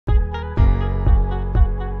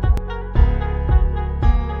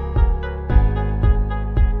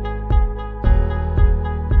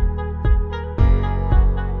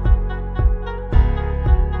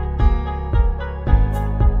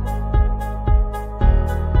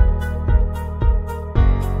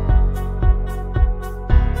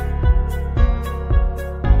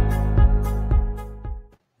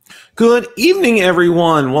Good evening,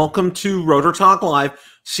 everyone. Welcome to Rotor Talk Live,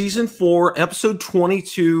 Season 4, Episode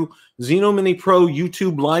 22, Zino Mini Pro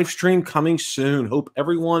YouTube live stream coming soon. Hope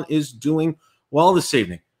everyone is doing well this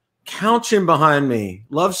evening. Couch in behind me,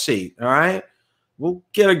 love seat, all right? We'll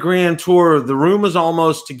get a grand tour. The room is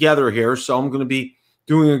almost together here, so I'm going to be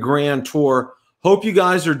doing a grand tour. Hope you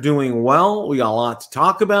guys are doing well. We got a lot to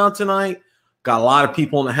talk about tonight. Got a lot of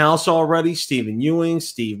people in the house already. Stephen Ewing,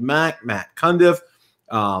 Steve Mack, Matt Cundiff.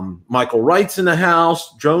 Michael Wright's in the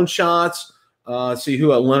house, drone shots. See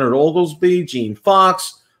who at Leonard Oglesby, Gene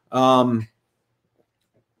Fox, Bill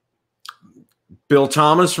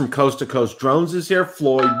Thomas from Coast to Coast Drones is here.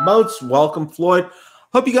 Floyd Moats, welcome, Floyd.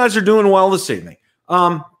 Hope you guys are doing well this evening.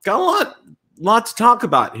 Got a lot to talk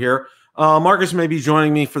about here. Marcus may be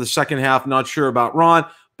joining me for the second half. Not sure about Ron,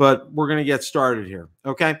 but we're going to get started here.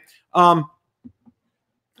 Okay.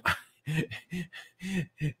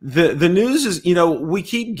 The news is, we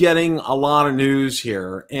keep getting a lot of news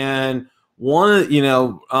here, and one,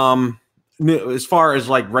 as far as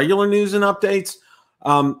like regular news and updates,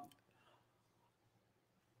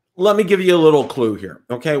 let me give you a little clue here.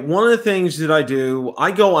 Okay. One of the things that I do,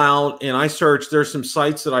 I go out and I search, there's some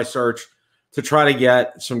sites that I search to try to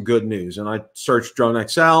get some good news. And I search Drone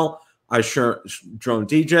XL, I search Drone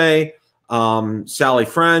DJ, Sally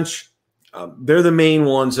French. They're the main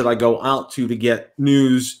ones that I go out to get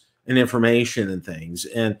news and information and things.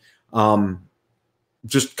 And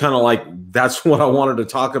just kind of like, that's what I wanted to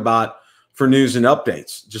talk about for news and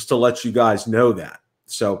updates, just to let you guys know that.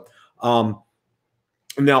 So now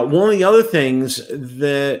one of the things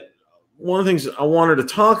I wanted to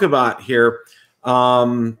talk about here,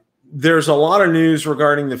 there's a lot of news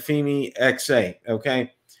regarding the Fimi X8,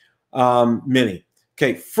 okay, Mini.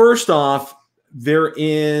 Okay, first off, there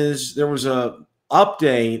was a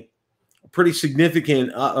update, a pretty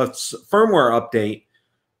significant firmware update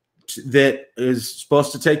that is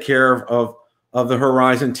supposed to take care of the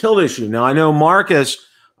horizon tilt issue. Now I know Marcus,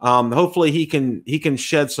 hopefully he can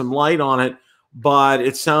shed some light on it, but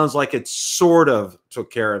it sounds like it sort of took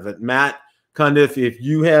care of it. Matt Cundiff, if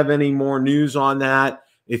you have any more news on that,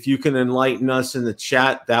 if you can enlighten us in the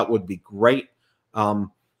chat, that would be great.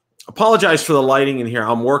 Apologize for the lighting in here.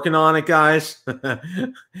 I'm working on it, guys.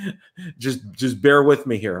 just bear with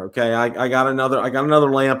me here, okay? I got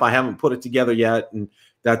another lamp. I haven't put it together yet, and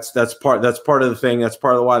that's part of the thing. That's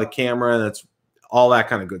part of why the camera, and that's all that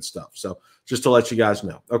kind of good stuff. So just to let you guys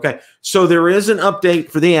know, okay? So there is an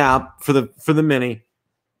update for the app for the Mini.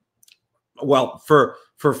 Well, for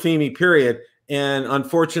Fimi period, and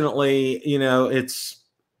unfortunately,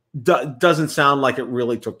 doesn't sound like it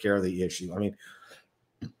really took care of the issue. I mean,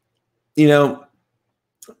 it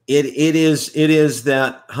is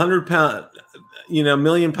that 100-pound,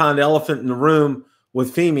 million-pound elephant in the room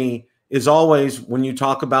with Fimi is always, when you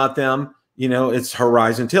talk about them, it's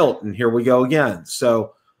horizon tilt, and here we go again.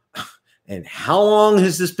 So, and how long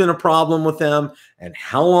has this been a problem with them, and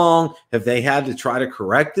how long have they had to try to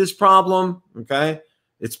correct this problem? Okay,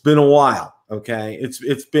 it's been a while. Okay,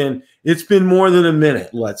 it's been more than a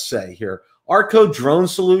minute, let's say here. Arco Drone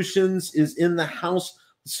Solutions is in the house.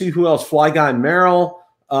 Let's see who else. Fly Guy Merrill.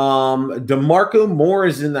 DeMarco Moore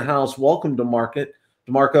is in the house. Welcome,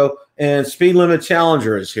 DeMarco. And Speed Limit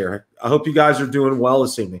Challenger is here. I hope you guys are doing well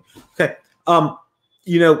this evening. Okay. One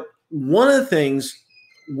of the things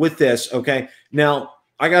with this, okay, now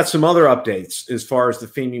I got some other updates as far as the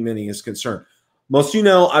Fimi Mini is concerned. Most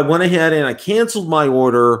I went ahead and I canceled my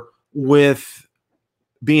order with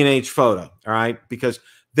B&H Photo, all right, because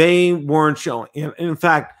they weren't showing. In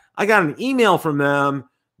fact, I got an email from them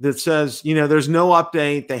that says, there's no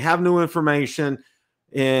update. They have no information.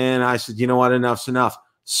 And I said, you know what? Enough's enough.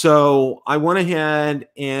 So I went ahead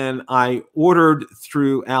and I ordered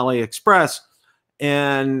through AliExpress,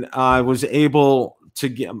 and I was able to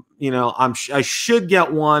get, I should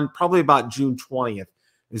get one probably about June 20th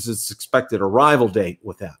is its expected arrival date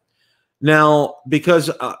with that. Now, because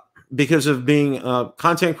of being a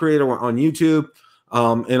content creator on YouTube,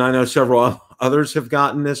 and I know several others have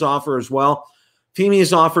gotten this offer as well, Fimi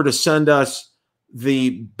has offered to send us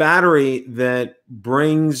the battery that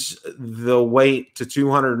brings the weight to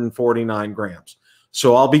 249 grams.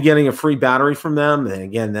 So I'll be getting a free battery from them. And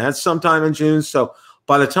again, that's sometime in June. So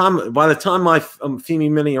by the time my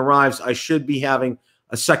Fimi Mini arrives, I should be having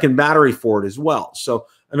a second battery for it as well. So,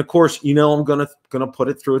 and of course, I'm gonna put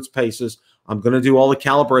it through its paces. I'm gonna do all the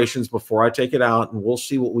calibrations before I take it out, and we'll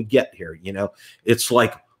see what we get here. It's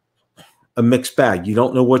like a mixed bag. You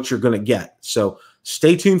don't know what you're going to get. So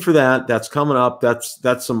stay tuned for that. That's coming up. That's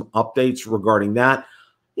some updates regarding that.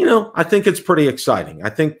 I think it's pretty exciting. I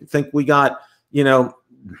think we got,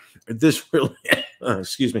 this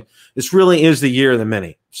excuse me. This really is the year of the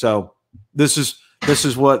Mini. So this is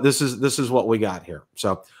what we got here.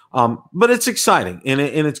 So, but it's exciting and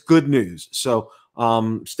it's good news. So,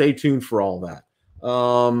 stay tuned for all that.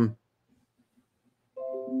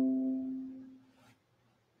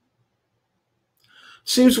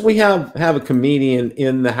 Seems we have a comedian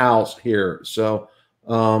in the house here. So,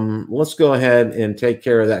 let's go ahead and take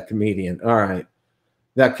care of that comedian. All right.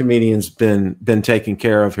 That comedian's been taken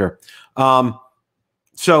care of here.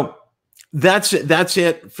 So that's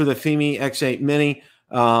it for the Fimi X8 Mini.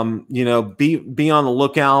 You know, be on the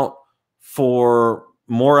lookout for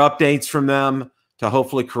more updates from them to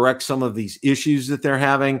hopefully correct some of these issues that they're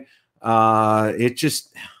having. It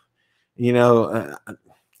just, you know,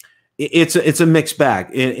 it's a mixed bag,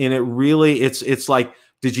 and it really it's like,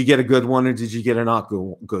 did you get a good one or did you get a not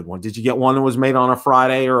good one? Did you get one that was made on a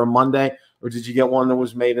Friday or a Monday, or did you get one that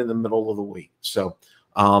was made in the middle of the week? So,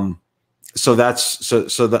 so that's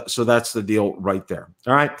the deal right there.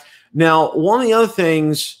 All right. Now, one of the other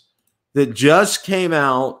things that just came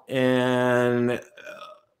out, and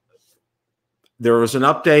there was an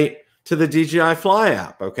update to the DJi Fly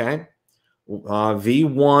app. Okay,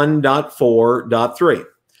 v1.4.3.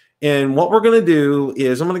 And what we're going to do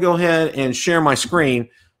is I'm going to go ahead and share my screen,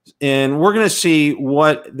 and we're going to see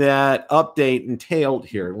what that update entailed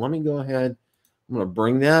here. Let me go ahead. I'm going to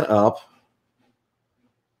bring that up.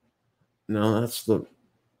 No, that's the,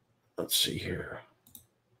 let's see here.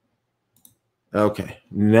 Okay,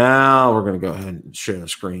 now we're going to go ahead and share the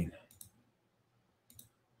screen.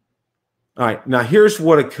 All right, now here's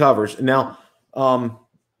what it covers. Now,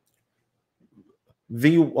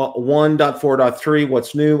 v1.4.3,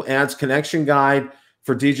 what's new, adds connection guide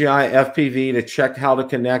for DJI FPV to check how to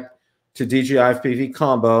connect to DJI FPV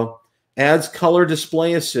combo, adds color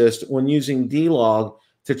display assist when using D-Log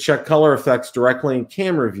to check color effects directly in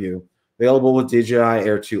camera view, available with DJI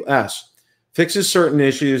Air 2S, fixes certain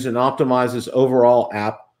issues and optimizes overall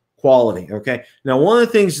app quality. Okay, now one of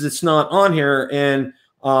the things that's not on here, and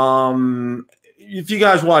if you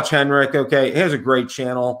guys watch Henrik, okay, he has a great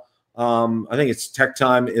channel. I think it's Tech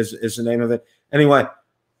Time is the name of it. Anyway,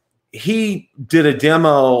 he did a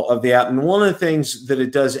demo of the app, and one of the things that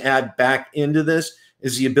it does add back into this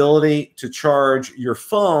is the ability to charge your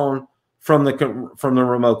phone from the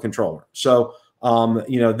remote controller. So,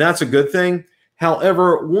 you know, that's a good thing.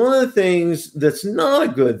 However, one of the things that's not a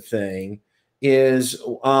good thing is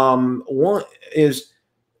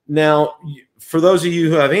now, for those of you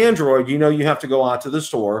who have Android, you know, you have to go out to the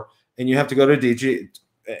store and you have to go to DJI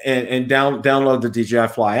and download the DJi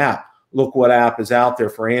Fly app. Look what app is out there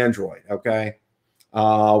for Android, okay?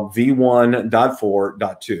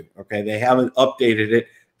 v1.4.2, okay? They haven't updated it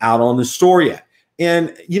out on the store yet.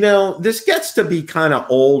 And, you know, this gets to be kind of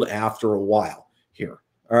old after a while here,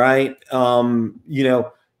 all right? You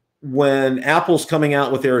know, when Apple's coming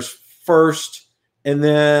out with theirs first, and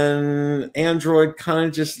then Android kind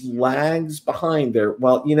of just lags behind there.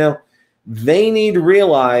 Well, you know, they need to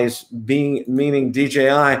realize, meaning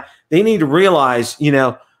DJI, they need to realize, you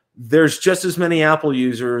know, there's just as many Apple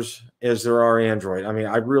users as there are Android. I mean,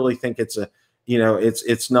 I really think it's a, you know,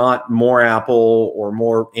 it's not more Apple or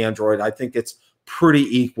more Android. I think it's pretty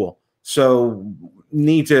equal. So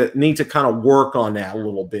need to kind of work on that a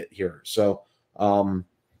little bit here. So,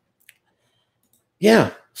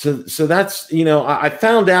 yeah. So that's, you know, I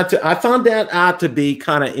found that out to be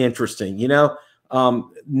kind of interesting, you know.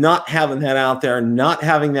 Not having that out there, not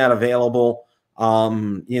having that available,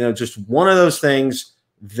 you know, just one of those things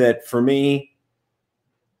that for me,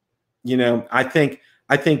 you know, I think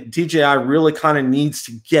DJI really kind of needs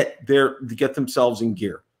to get themselves in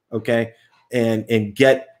gear, okay, and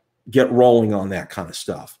get rolling on that kind of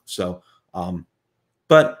stuff. So,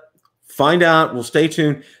 but find out. We'll stay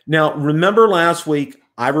tuned. Now, remember last week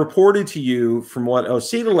I reported to you from what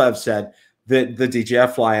Osita said that the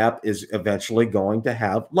DJi Fly app is eventually going to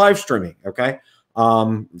have live streaming, okay?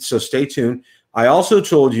 So stay tuned. I also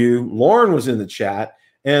told you, Lauren was in the chat,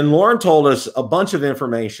 and Lauren told us a bunch of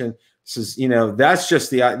information. Says, you know, that's just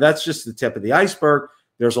the tip of the iceberg.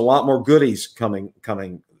 There's a lot more goodies coming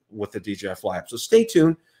with the DJi Fly app. So stay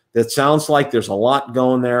tuned. That sounds like there's a lot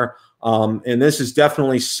going there. And this is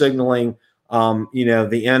definitely signaling, you know,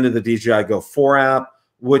 the end of the DJI Go 4 app,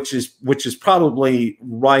 which is probably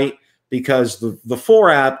right, because the 4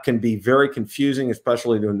 app can be very confusing,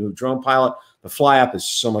 especially to a new drone pilot. The Fly app is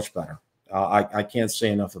so much better. I can't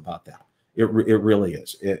say enough about that. It really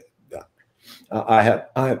is. I have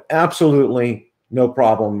absolutely no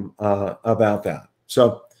problem about that.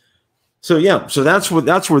 So yeah. So that's where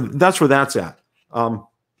that's at.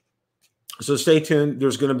 So stay tuned.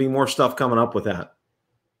 There's going to be more stuff coming up with that.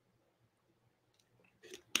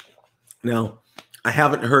 Now, I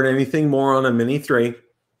haven't heard anything more on a Mini 3.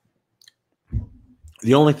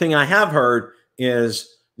 The only thing I have heard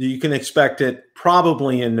is you can expect it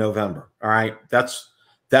probably in November. All right. That's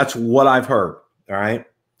what I've heard. All right.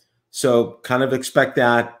 So kind of expect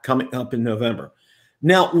that coming up in November.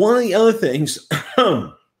 Now, one of the other things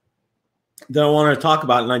that I want to talk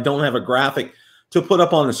about, and I don't have a graphic to put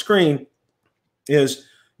up on the screen, is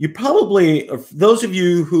you probably, those of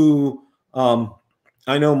you who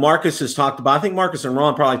I know Marcus has talked about, I think Marcus and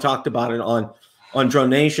Ron probably talked about it on Drone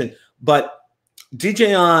Nation, but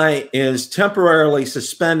DJI is temporarily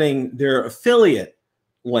suspending their affiliate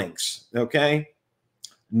links, okay?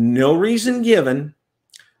 No reason given.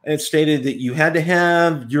 It stated that you had to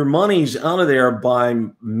have your monies out of there by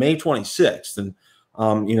May 26th. And,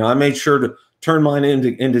 you know, I made sure to turn mine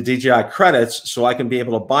into DJI credits so I can be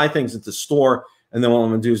able to buy things at the store. And then what I'm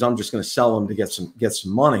going to do is I'm just going to sell them to get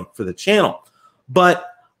some money for the channel. But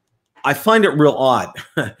I find it real odd.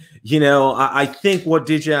 You know, I think what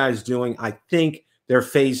DJI is doing, I think they're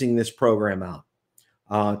phasing this program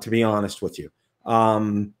out, to be honest with you.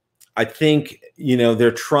 I think, you know,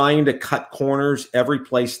 they're trying to cut corners every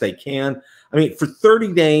place they can. I mean, for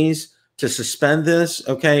 30 days to suspend this,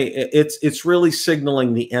 okay, it's really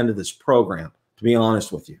signaling the end of this program, to be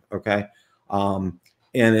honest with you, okay? And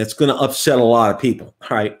it's going to upset a lot of people,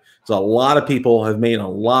 right? So a lot of people have made a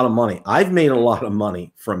lot of money. I've made a lot of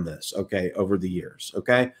money from this, okay, over the years,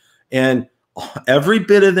 okay? And every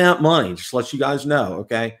bit of that money, just to let you guys know,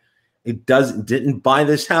 okay, didn't buy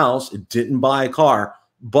this house, it didn't buy a car,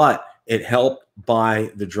 but it helped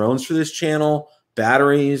buy the drones for this channel,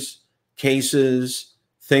 batteries, cases,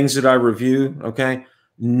 things that I review, okay?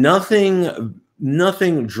 Nothing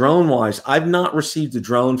drone-wise. I've not received a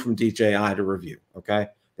drone from DJI to review, okay?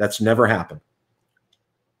 That's never happened.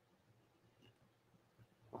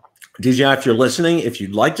 DJI, if you're listening, if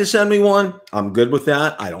you'd like to send me one, I'm good with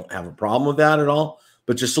that. I don't have a problem with that at all.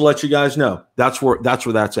 But just to let you guys know, that's where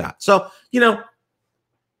that's at. So, you know,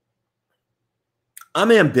 I'm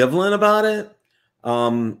ambivalent about it.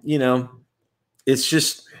 You know, it's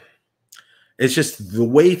just the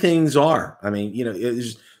way things are. I mean, you know,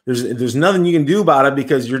 there's nothing you can do about it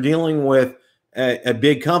because you're dealing with a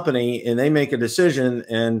big company and they make a decision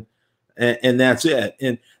and that's it.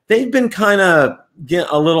 And they've been kind of getting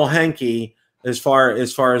a little hanky as far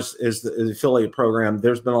as the affiliate program.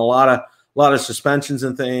 There's been a lot of suspensions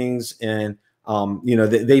and things, and you know,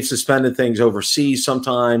 they've suspended things overseas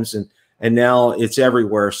sometimes, and now it's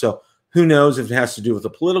everywhere. So who knows if it has to do with the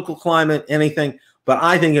political climate, anything, but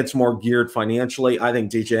I think it's more geared financially. I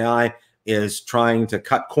think DJI is trying to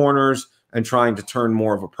cut corners and trying to turn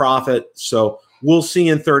more of a profit. So we'll see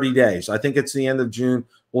in 30 days. I think it's the end of June.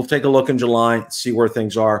 We'll take a look in July, see where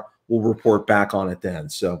things are. We'll report back on it then.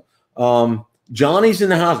 So Johnny's in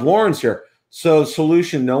the house. Lauren's here. So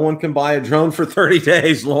solution, no one can buy a drone for 30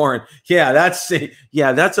 days, Lauren. Yeah, that's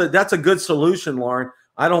a good solution, Lauren.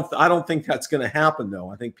 I don't think that's going to happen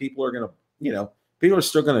though. I think people are going to, you know, people are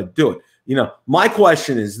still going to do it. You know, my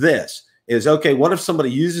question is this, is okay, what if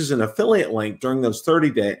somebody uses an affiliate link during those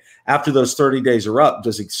 30 days, after those 30 days are up,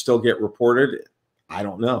 does it still get reported? I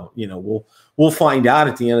don't know. You know, we'll find out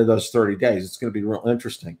at the end of those 30 days. It's going to be real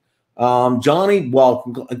interesting. Johnny, well,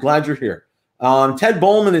 glad you're here. Ted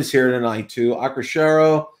Bowman is here tonight too.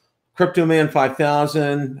 Akrashero, Crypto Man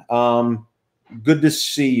 5000. Good to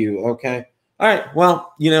see you. Okay. All right.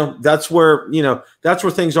 Well, you know, that's where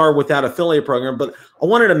things are with that affiliate program. But I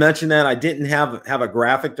wanted to mention that I didn't have a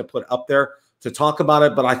graphic to put up there to talk about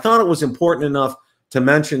it, but I thought it was important enough to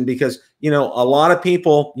mention because, you know, a lot of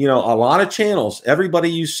people, you know, a lot of channels, everybody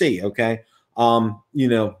you see, okay, you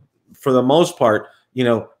know, for the most part, you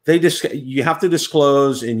know, you have to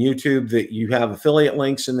disclose in YouTube that you have affiliate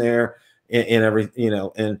links in there and every, you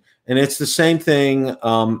know, and it's the same thing.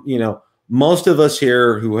 You know, most of us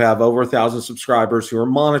here who have over 1,000 subscribers who are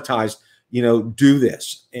monetized, you know, do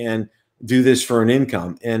this for an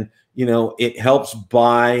income. And, you know, it helps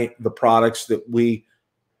buy the products that we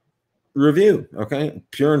review. Okay.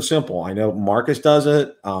 Pure and simple. I know Marcus does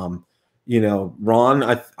it. You know,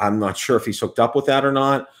 Ron, I'm not sure if he's hooked up with that or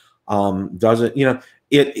not. Does it, you know,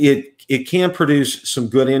 it can produce some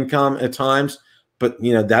good income at times, but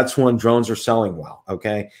you know, that's when drones are selling well.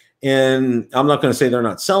 Okay. And I'm not going to say they're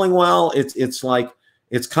not selling well. It's like,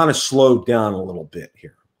 it's kind of slowed down a little bit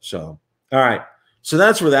here. So, all right. So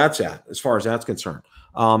that's where that's at as far as that's concerned.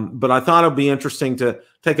 But I thought it'd be interesting to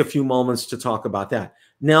take a few moments to talk about that.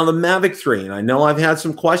 Now the Mavic 3, and I know I've had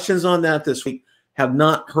some questions on that this week, have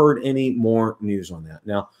not heard any more news on that.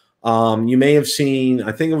 Now, you may have seen,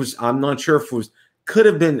 I think it was, I'm not sure if it was, could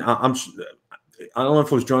have been, I don't know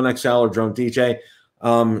if it was Drone XL or Drone DJ.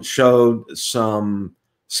 showed some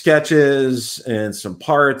sketches and some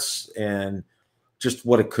parts and just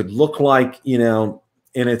what it could look like, you know,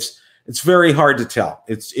 and it's very hard to tell.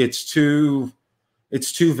 It's too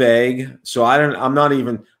vague. So I'm not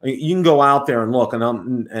even, you can go out there and look,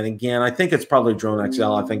 and again, I think it's probably Drone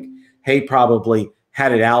XL. I think Hey probably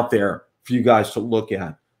had it out there for you guys to look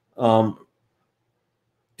at.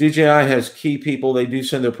 DJI has key people. They do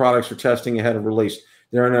send their products for testing ahead of release.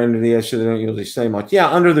 They're under the issue. They don't usually say much. Yeah,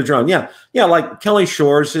 under the drone. Yeah. Like Kelly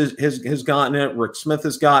Shores has gotten it. Rick Smith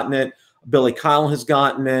has gotten it. Billy Kyle has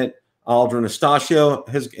gotten it. Aldrin Estachio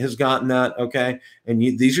has gotten that. Okay, and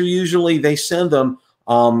these are usually, they send them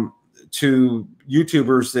to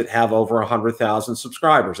YouTubers that have over 100,000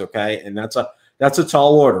 subscribers. Okay, and that's a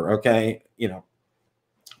tall order. Okay, you know,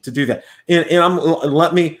 to do that. And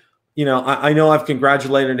let me. You know, I know I've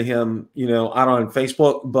congratulated him, you know, out on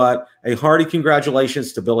Facebook, but a hearty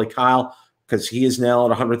congratulations to Billy Kyle, because he is now at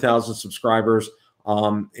 100,000 subscribers.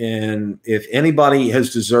 And if anybody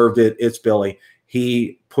has deserved it, it's Billy.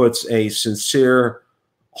 He puts a sincere,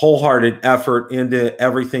 wholehearted effort into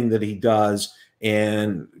everything that he does.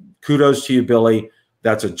 And kudos to you, Billy.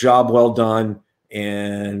 That's a job well done.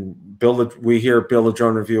 And we here at Bill the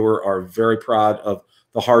Drone Reviewer are very proud of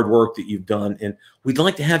the hard work that you've done, and we'd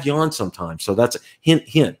like to have you on sometime. So that's a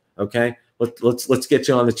hint. Okay, let's get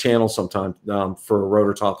you on the channel sometime for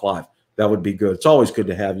Rotor Talk Live. That would be good. It's always good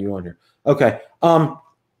to have you on here. Okay,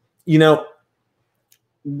 you know,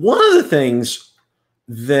 one of the things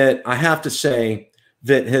that I have to say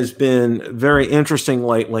that has been very interesting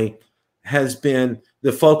lately has been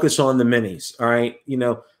the focus on the minis. All right, you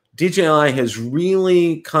know, DJI has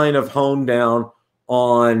really kind of honed down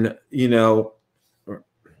on, you know,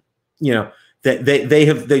 that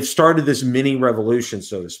they've started this mini revolution,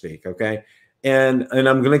 so to speak. Okay. And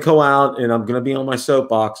I'm going to go out and I'm going to be on my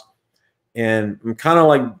soapbox, and I'm kind of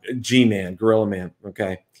like G-Man, Gorilla Man.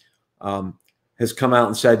 Okay. Has come out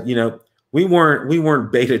and said, you know, we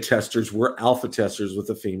weren't beta testers. We're alpha testers with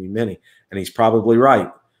the Fimi Mini. And he's probably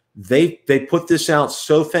right. They put this out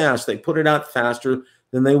so fast. They put it out faster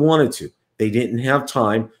than they wanted to. They didn't have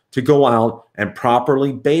time to go out and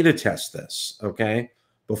properly beta test this. Okay.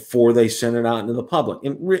 Before they send it out into the public.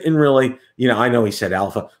 And really, you know, I know he said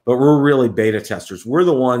alpha, but we're really beta testers. We're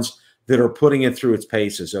the ones that are putting it through its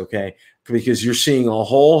paces, okay? Because you're seeing a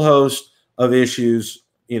whole host of issues,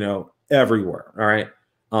 you know, everywhere, all right?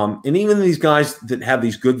 And even these guys that have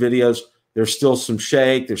these good videos, there's still some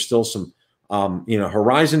shake. There's still some, you know,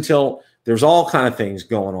 horizon tilt. There's all kind of things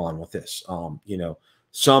going on with this. You know,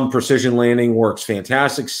 some precision landing works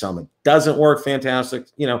fantastic. Some it doesn't work fantastic,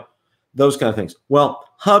 you know, those kind of things. Well,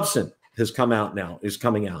 Hubsan has come out now, is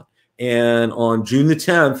coming out. And on June the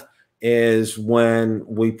 10th is when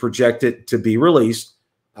we project it to be released.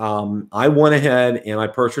 I went ahead and I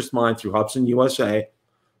purchased mine through Hubsan USA.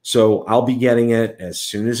 So I'll be getting it as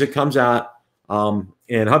soon as it comes out. And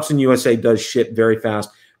Hubsan USA does ship very fast.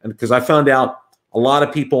 And because I found out a lot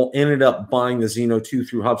of people ended up buying the Zino 2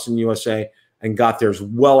 through Hubsan USA and got theirs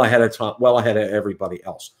well ahead of time, well ahead of everybody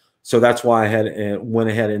else. So that's why I went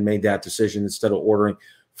ahead and made that decision instead of ordering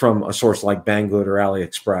from a source like Banggood or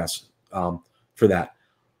AliExpress for that.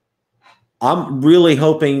 I'm really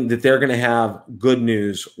hoping that they're going to have good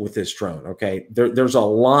news with this drone. Okay, there's a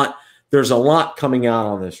lot coming out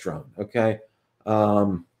on this drone. Okay.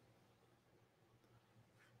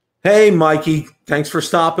 Hey, Mikey, thanks for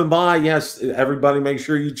stopping by. Yes, everybody, make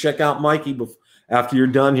sure you check out Mikey after you're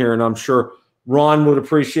done here, and I'm sure Ron would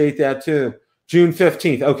appreciate that too. June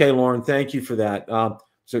 15th. Okay, Lauren, thank you for that.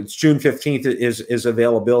 So it's June 15th is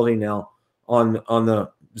availability now on the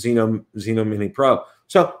Zino Mini Pro.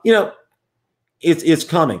 So, you know, it's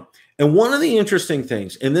coming. And one of the interesting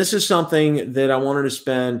things, and this is something that I wanted to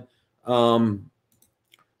spend some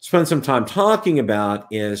time talking about,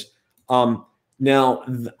 is now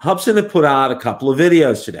Hubsan had put out a couple of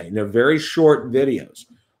videos today. They're very short videos,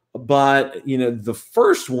 but you know, the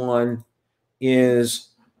first one is,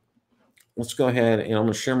 let's go ahead and I'm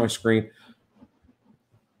going to share my screen.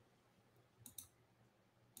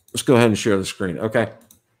 Let's go ahead and share the screen. Okay.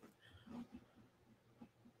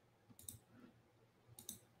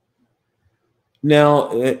 Now,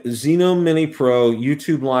 Zino Mini Pro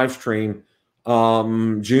YouTube live stream,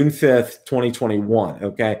 June 5th, 2021.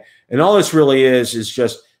 Okay. And all this really is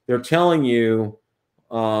just they're telling you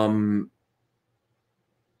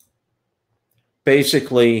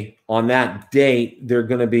basically on that date, they're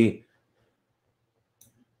going to be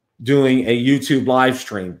doing a YouTube live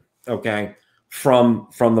stream, okay, from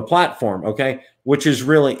the platform, okay, which is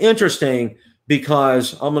really interesting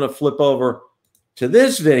because I'm going to flip over to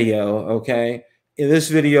this video, okay, and this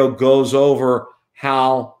video goes over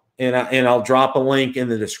how, and I'll drop a link in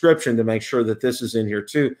the description to make sure that this is in here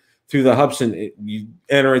too, through the Hubsan. You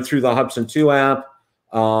enter it through the Hubsan 2 app,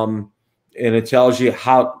 and it tells you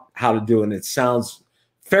how to do it. And it sounds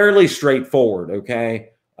fairly straightforward, okay?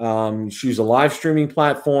 Choose a live streaming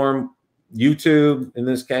platform, YouTube in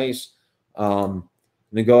this case.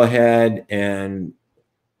 Then go ahead and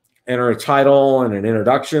enter a title and an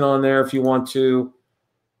introduction on there if you want to.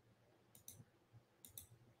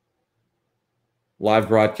 Live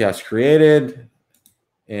broadcast created,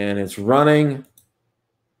 and it's running.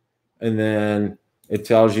 And then it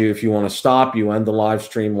tells you if you want to stop, you end the live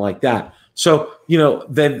stream like that. So, you know,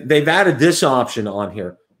 they've added this option on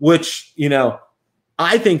here, which, you know,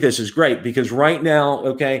 I think this is great because right now,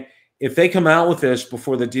 okay, if they come out with this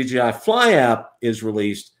before the DJi Fly app is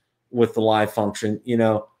released with the live function, you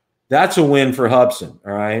know, that's a win for Hubsan,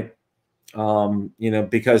 all right? You know,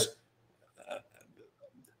 because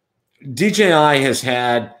DJI has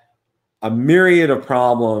had a myriad of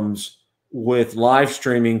problems with live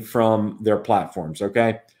streaming from their platforms,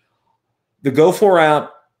 okay? The Go4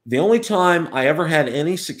 app, the only time I ever had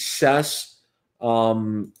any success,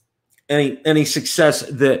 any success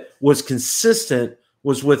that was consistent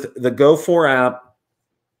was with the Go4 app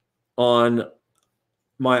on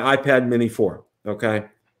my iPad Mini 4, okay?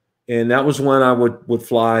 And that was when I would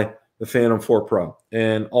fly the Phantom 4 Pro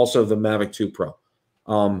and also the Mavic 2 Pro.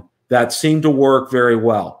 That seemed to work very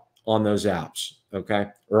well on those apps, okay?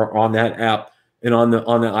 Or on that app and on the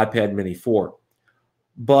iPad Mini 4.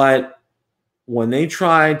 But when they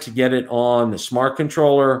tried to get it on the smart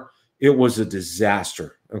controller, it was a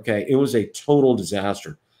disaster, okay? It was a total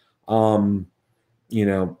disaster. You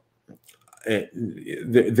know,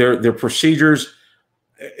 their procedures,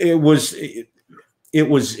 it was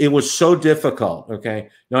so difficult, okay?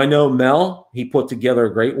 Now I know Mel, he put together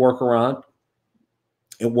a great workaround.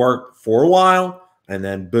 It worked for a while, and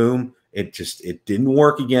then boom, it didn't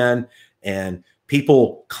work again. And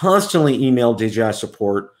people constantly emailed DJI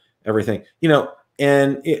support, everything, you know.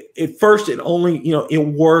 And at first, it only, you know, it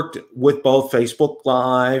worked with both Facebook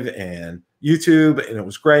Live and YouTube, and it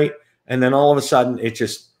was great. And then all of a sudden, it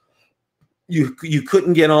just, you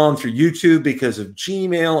couldn't get on through YouTube because of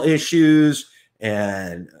Gmail issues,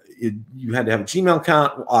 and you had to have a Gmail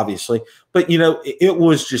account, obviously. But you know, it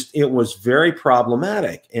was very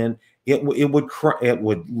problematic, and it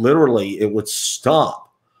would literally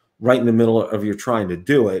stop right in the middle of you trying to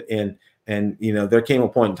do it, and you know, there came a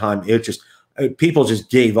point in time people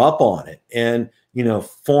just gave up on it, and you know,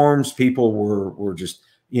 forums, people were just,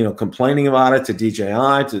 you know, complaining about it to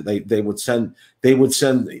DJI. They would send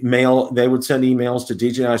emails to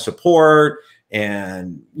DJI support,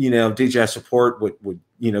 and you know, DJI support would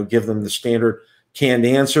you know, give them the standard canned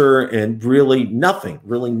answer, and really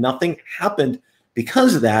nothing happened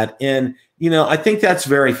because of that. And you know, I think that's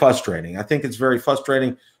very frustrating. I think it's very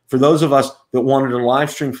frustrating for those of us that wanted to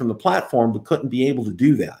live stream from the platform but couldn't be able to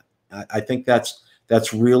do that. I think that's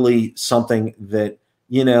really something that,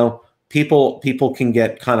 you know, people can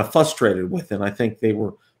get kind of frustrated with, and I think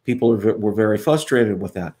people were very frustrated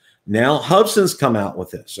with that. Now Hubsan's come out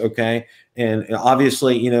with this, okay, and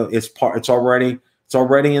obviously, you know, it's already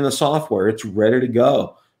in the software, it's ready to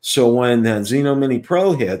go. So when that Zino Mini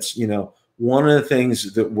Pro hits, you know, one of the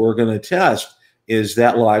things that we're going to test is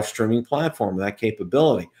that live streaming platform, that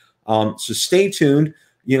capability. So stay tuned.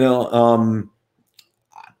 You know,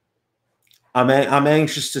 I'm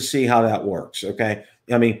anxious to see how that works. Okay.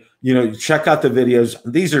 I mean, you know, check out the videos.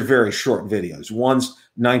 These are very short videos. One's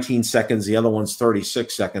 19 seconds. The other one's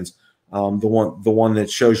 36 seconds. The one that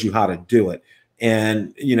shows you how to do it.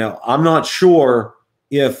 And, you know, I'm not sure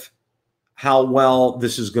how well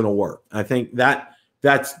this is going to work. I think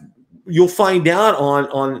that's you'll find out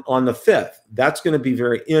on the 5th. That's going to be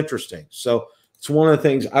very interesting. So it's one of the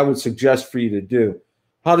things I would suggest for you to do.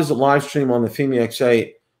 How does it live stream on the Fimi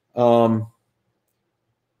X8?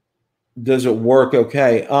 Does it work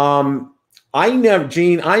okay? I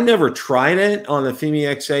never tried it on the Fimi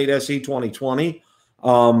X8 SE 2020.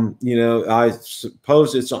 You know, I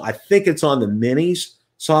suppose I think it's on the Minis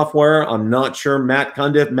software. I'm not sure. Matt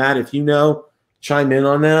Cundiff, Matt, if you know, chime in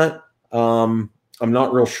on that. I'm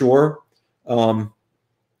not real sure. You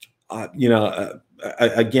know,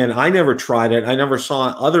 again, I never tried it. I never saw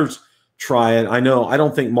others try it. I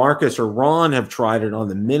don't think Marcus or Ron have tried it on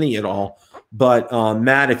the Mini at all. But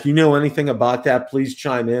Matt, if you know anything about that, please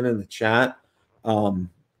chime in the chat.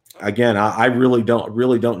 Again, I really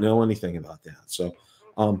don't know anything about that. So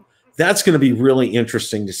that's going to be really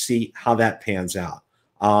interesting to see how that pans out.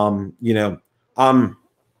 You know, I'm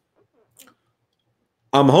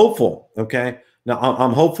hopeful. Okay. Now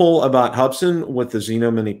I'm hopeful about Hubsan with the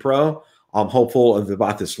Zino Mini Pro. I'm hopeful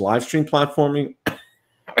about this live stream platforming.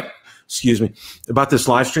 Excuse me, about this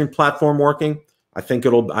live stream platform working. I think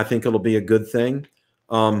it'll be a good thing.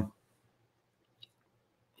 And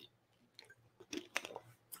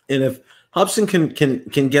if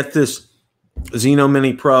Hubsan can get this Zino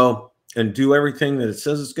Mini Pro and do everything that it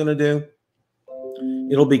says it's going to do,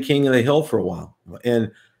 it'll be king of the hill for a while,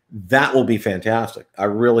 and that will be fantastic. I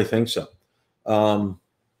really think so.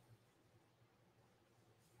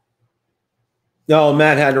 No,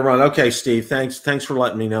 Matt had to run. Okay, Steve, thanks for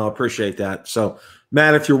letting me know. I appreciate that. So,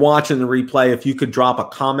 Matt, if you're watching the replay, if you could drop a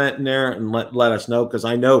comment in there and let us know, because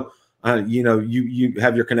I know you know you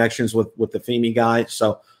have your connections with the Fimi guy.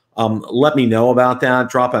 So let me know about that.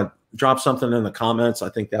 Drop something in the comments. I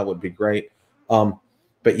think that would be great.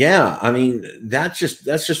 But yeah, I mean, that's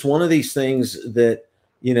just one of these things that,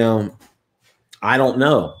 you know, I don't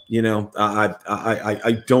know. You know,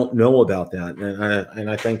 I don't know about that, and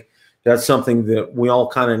I think that's something that we all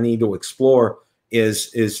kind of need to explore. Is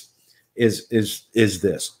this,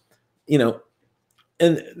 you know,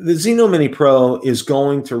 and the Zino Mini Pro is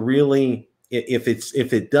going to really, if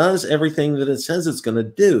it does everything that it says it's going to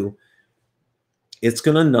do, it's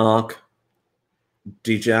going to knock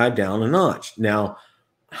DJI down a notch. Now,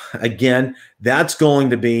 again, that's going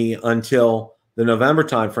to be until the November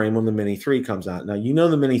timeframe when the Mini 3 comes out. Now, you know,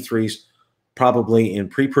 the Mini 3's probably in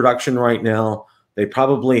pre-production right now. They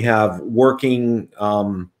probably have working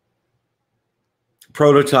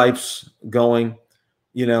prototypes going.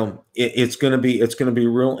 You know, it's going to be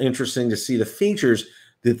real interesting to see the features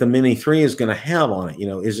that the Mini 3 is going to have on it. You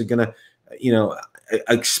know, is it going to, you know,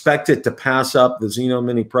 expect it to pass up the Zino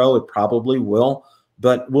Mini Pro? It probably will,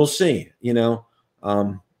 but we'll see. You know,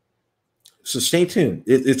 so stay tuned.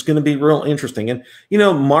 It's going to be real interesting. And you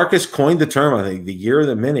know, Marcus coined the term, I think, the year of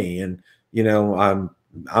the Mini. And you know, I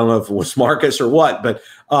don't know if it was Marcus or what, but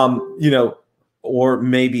you know, or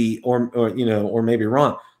maybe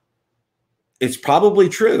Ron. It's probably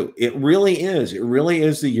true. It really is. It really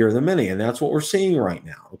is the year of the Mini, and that's what we're seeing right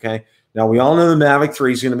now. Okay. Now we all know the Mavic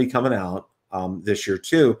 3 is going to be coming out this year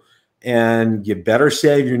too, and you better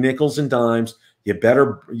save your nickels and dimes. You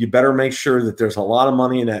better make sure that there's a lot of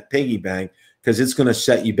money in that piggy bank, because it's going to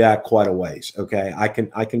set you back quite a ways. Okay, I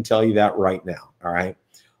can tell you that right now. All right,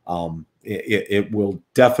 it will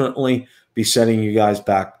definitely be setting you guys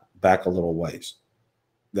back a little ways.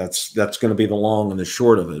 That's going to be the long and the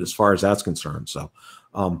short of it as far as that's concerned. So,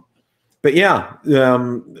 but yeah,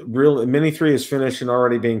 real Mini 3 is finished and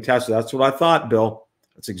already being tested. That's what I thought, Bill.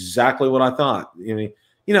 That's exactly what I thought. I mean,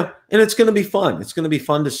 you know, and it's going to be fun. It's going to be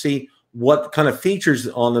fun to see what kind of features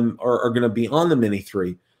on them are going to be on the Mini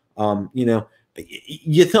 3. You know,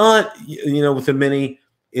 you thought, you know, with the Mini,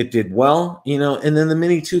 it did well, you know, and then the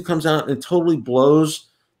Mini 2 comes out and it totally blows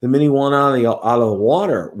the Mini 1 out of the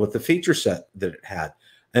water with the feature set that it had.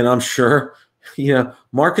 And I'm sure, you know,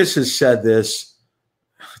 Marcus has said this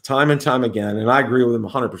time and time again, and I agree with him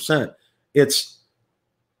 100%. It's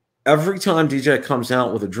every time DJI comes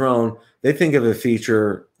out with a drone, they think of a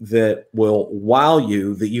feature that will wow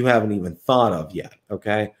you that you haven't even thought of yet.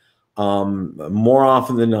 Okay. More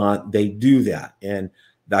often than not, they do that. And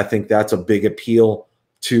I think that's a big appeal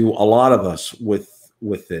to a lot of us with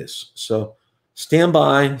this. So stand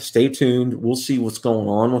by, stay tuned. We'll see what's going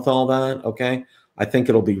on with all that. Okay. I think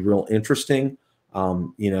it'll be real interesting.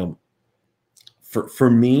 You know,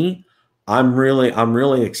 for me, I'm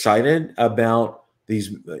really excited about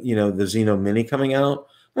these, you know, the Zino Mini coming out.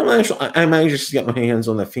 I might just get my hands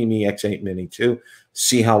on the Fimi X8 Mini too,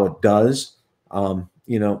 see how it does.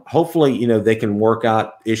 You know, hopefully, you know, they can work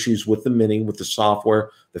out issues with the Mini, with the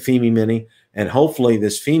software, the Fimi Mini, and hopefully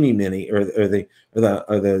this Fimi Mini or the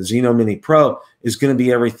Zino Mini Pro is going to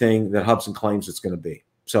be everything that Hubsan claims it's going to be.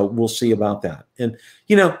 So we'll see about that. And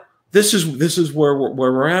you know, this is where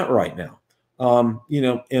we're at right now. You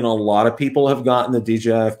know, and a lot of people have gotten the DJI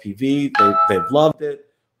FPV. They've loved it.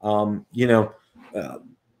 You know,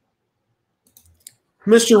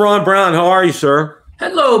 Mr. Ron Brown, how are you, sir?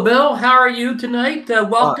 Hello, Bill. How are you tonight?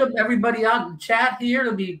 Welcome everybody out in chat here.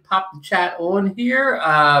 Let me pop the chat on here.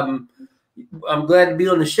 I'm glad to be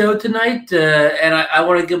on the show tonight, and I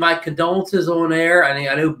want to give my condolences on air.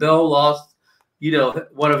 I know Bill lost, you know,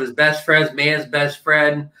 one of his best friends, man's best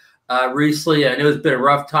friend, recently. I know it's been a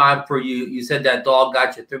rough time for you. You said that dog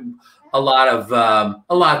got you through a lot of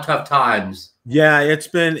tough times. Yeah, it's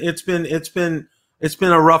been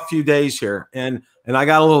a rough few days here, and I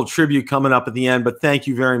got a little tribute coming up at the end. But thank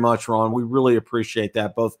you very much, Ron. We really appreciate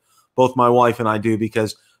that. Both my wife and I do,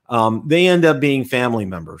 because they end up being family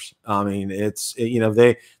members. I mean, you know,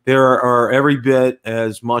 they are every bit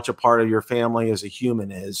as much a part of your family as a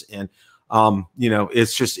human is, and You know,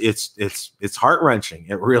 it's just it's heart-wrenching.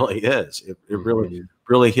 It really is. It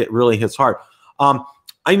really hits hard.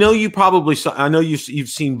 I know you probably saw, I know you've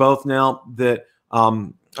seen both now that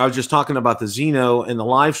I was just talking about the Zino and the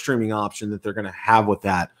live streaming option that they're going to have with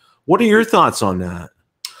that. What are your thoughts on that?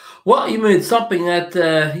 Well, you mean it's something that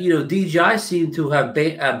you know, DJI seemed to have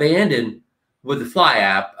abandoned with the Fly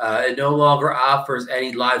app. It no longer offers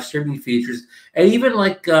any live streaming features, and even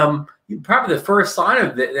like probably the first sign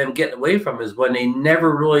of them getting away from is when they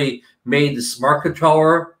never really made the smart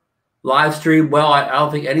controller live stream. Well, I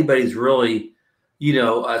don't think anybody's really, you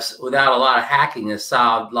know, without a lot of hacking, a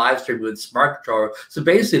solid live stream with smart controller. So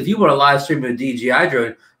basically, if you want to live stream a DJI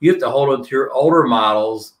drone, you have to hold on to your older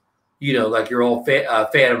models, you know, like your old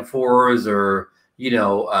Phantom 4s or, you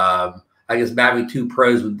know, I guess Mavic 2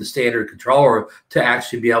 Pros with the standard controller to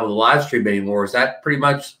actually be able to live stream anymore. Is that pretty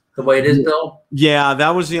much the way it is, Bill? Yeah,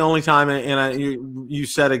 that was the only time. And you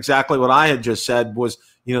said exactly what I had just said was,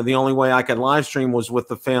 you know, the only way I could live stream was with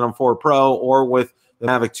the Phantom 4 Pro or with the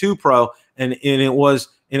Mavic 2 Pro. And it was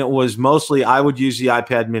mostly I would use the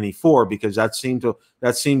iPad Mini 4 because that seemed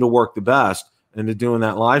to work the best into doing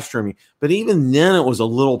that live streaming. But even then it was a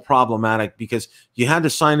little problematic because you had to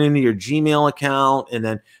sign into your Gmail account, and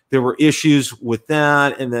then there were issues with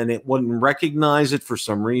that, and then it wouldn't recognize it for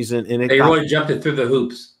some reason. And they really jumped it through the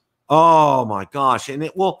hoops. Oh my gosh. And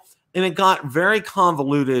it got very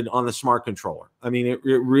convoluted on the smart controller. I mean, it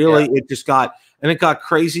really, it just got, and it got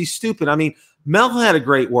crazy stupid. I mean, Mel had a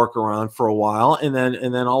great workaround for a while, and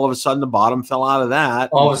then all of a sudden the bottom fell out of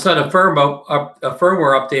that. All of a sudden a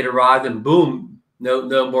firmware update arrived, and boom,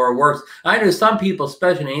 no more works. I know some people,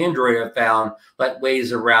 especially in Android, have found like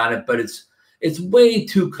ways around it, but it's way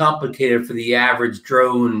too complicated for the average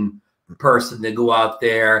drone person to go out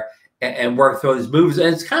there and work through these moves.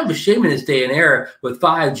 And it's kind of a shame in this day and era with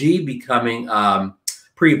 5G becoming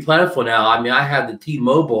pretty plentiful now. I mean, I have the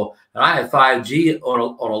T-Mobile, and I have 5G on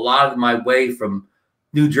a lot of my way from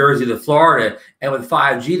New Jersey to Florida. And with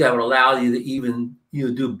 5G, that would allow you to even, you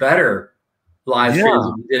know, do better live streams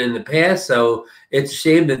than we did in the past. So it's a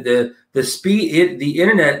shame that the speed,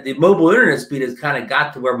 the mobile internet speed has kind of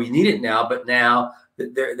got to where we need it now, but now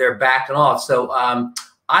they're backing off. So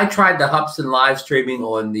I tried the Hubsan live streaming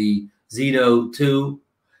on the Zino 2.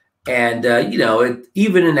 And, you know,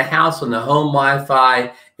 even in the house on the home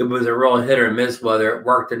Wi-Fi, it was a real hit or miss whether it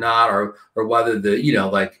worked or not, or whether the, you know,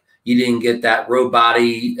 like you didn't get that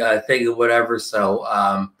robot-y thing or whatever. So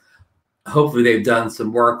hopefully they've done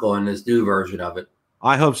some work on this new version of it.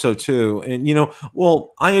 I hope so too. And, you know,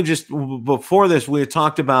 well, I had just, before this, we had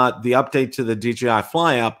talked about the update to the DJi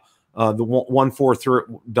Fly App, the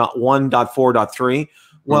 1.4.3.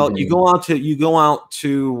 Well, you go out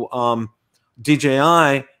to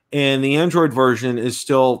DJI, and the Android version is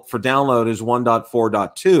still for download is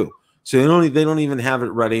 1.4.2. So they don't even have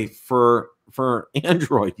it ready for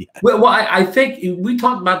Android yet. Well, I think we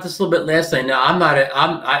talked about this a little bit last night.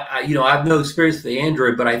 Now you know, I have no experience with the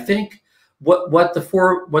Android, but I think what the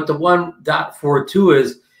 1.42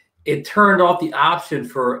 is, it turned off the option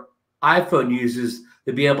for iPhone users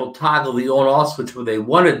to be able to toggle the on-off switch where they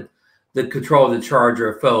wanted the control to charge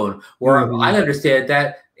your phone. Where I understand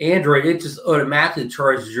that Android, it just automatically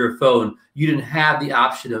charges your phone. You didn't have the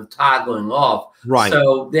option of toggling off. Right.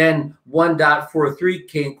 So then 1.43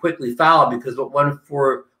 came quickly followed, because what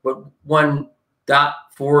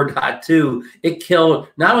 1.4.2, it killed,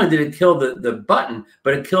 not only did it kill the button,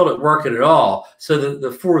 but it killed it working at all. So the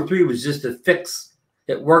 4.3 was just to fix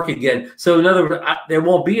it work again. So in other words, there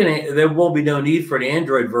won't be no need for an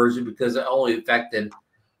Android version, because it only affected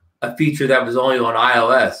a feature that was only on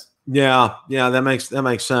iOS. Yeah, that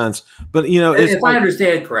makes sense. But, you know, if I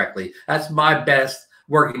understand correctly, that's my best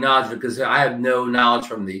working knowledge, because I have no knowledge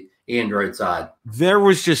from the Android side. There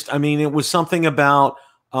was just, I mean, it was something about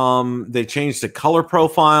they changed the color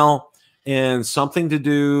profile and something to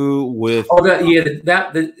do with with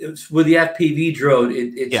the FPV drone.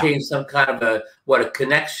 It changed some kind of a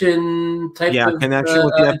connection type of connection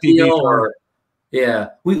with the FPV drone. Yeah,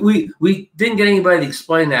 we didn't get anybody to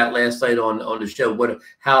explain that last night on the show,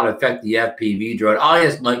 how it affect the FPV drone. I'll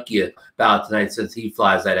ask Mikey about tonight, since he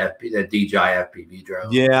flies that DJI FPV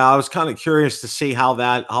drone. Yeah, I was kind of curious to see how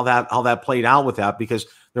that played out with that, because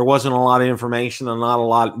there wasn't a lot of information, and not a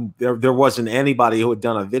lot. There wasn't anybody who had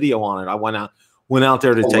done a video on it. I went out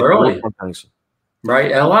there to take a look at things.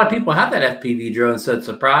 Right, and a lot of people have that FPV drone, so it's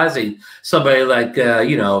surprising somebody like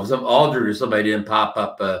you know, some Aldridge or somebody didn't pop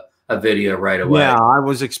up a video right away. Yeah, I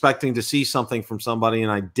was expecting to see something from somebody,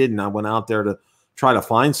 and I didn't. I went out there to try to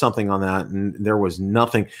find something on that, and there was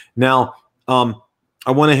nothing. Now, I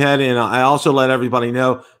went ahead and I also let everybody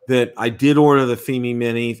know that I did order the Fimi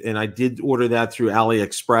Mini, and I did order that through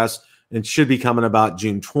AliExpress, and it should be coming about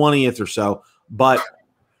June 20th or so. But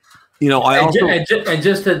you know, I also and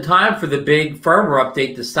just in time for the big firmware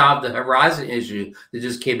update to solve the Horizon issue that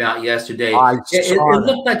just came out yesterday. It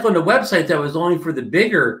looked like on the website that was only for the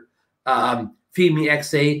bigger Fimi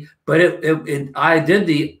X8, but I did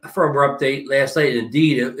the firmware update last night.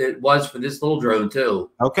 Indeed, it was for this little drone too.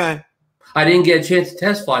 Okay. I didn't get a chance to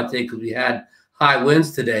test fly today because we had high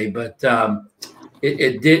winds today, but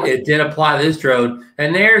it did apply to this drone.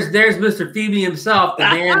 And there's Mr. Fimi himself, the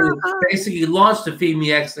man who basically launched the Fimi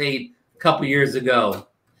X8 a couple years ago.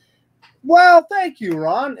 Well, thank you,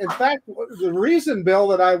 Ron. In fact, the reason, Bill,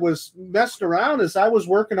 that I was messing around is I was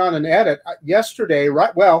working on an edit yesterday,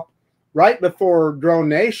 right before Drone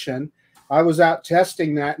Nation. I was out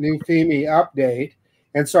testing that new Fimi update,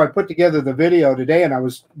 and so I put together the video today, and I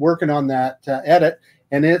was working on that edit,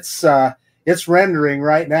 and it's rendering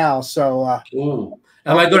right now. So,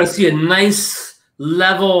 am I going to see a nice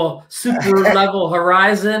level, super level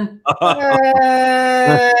horizon?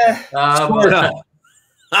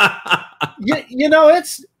 You know,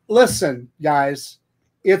 listen, guys,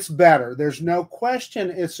 it's better. There's no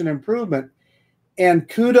question it's an improvement. And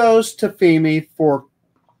kudos to Fimi for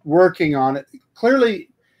working on it. Clearly,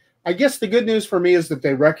 I guess the good news for me is that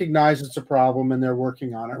they recognize it's a problem and they're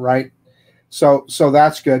working on it, right? So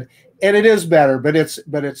that's good. And it is better, but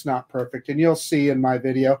it's not perfect. And you'll see in my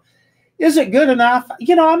video. Is it good enough?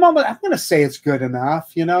 You know, I'm going to say it's good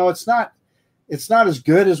enough. You know, it's not as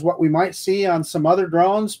good as what we might see on some other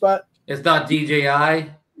drones, but it's not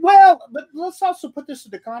DJI. Well, but let's also put this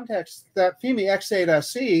into context. That Fimi X8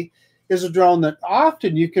 SE is a drone that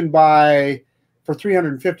often you can buy for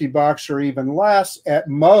 $350 or even less. At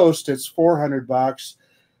most, it's $400.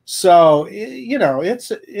 So, you know,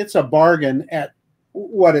 it's a bargain at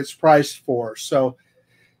what it's priced for. So,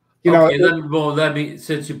 you know, let me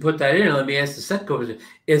since you put that in, let me ask the second question: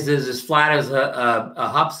 Is this as flat as a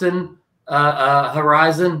Hubsan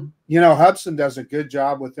Horizon? You know, Hubsan does a good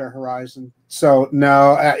job with their Horizon. So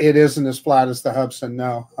no, it isn't as flat as the Hubsan.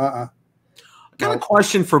 No, I got a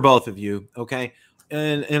question for both of you. Okay,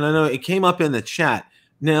 and I know it came up in the chat.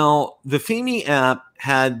 Now, the Fimi app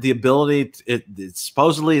had the ability.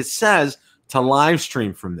 Supposedly it says to live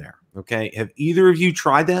stream from there. Okay, have either of you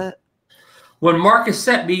tried that? When Marcus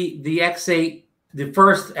sent me the X8, the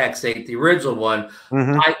first X8, the original one,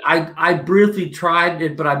 I briefly tried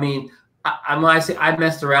it, but I mean, I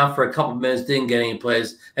messed around for a couple of minutes, didn't get any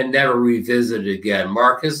place, and never revisited it again.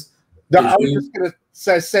 Marcus, I was just going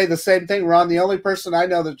to say the same thing, Ron. The only person I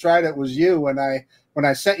know that tried it was you when I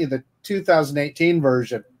sent you the 2018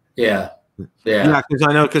 version. Yeah,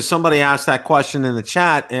 because somebody asked that question in the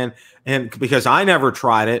chat, and because I never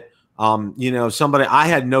tried it. You know, I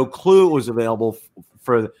had no clue it was available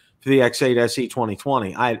for the X8 SE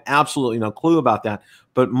 2020. I had absolutely no clue about that.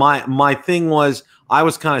 But my thing was, I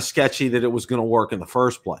was kind of sketchy that it was going to work in the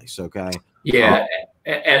first place. Okay. Yeah.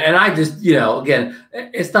 And I just, you know, again,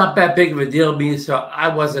 it's not that big of a deal to me, so I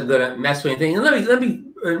wasn't going to mess with anything. And let me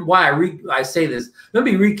why I say this, let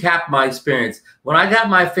me recap my experience. When I got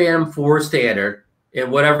my Phantom 4 standard, in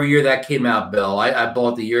whatever year that came out, Bill, I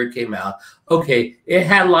bought the year it came out. Okay, it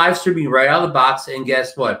had live streaming right out of the box, and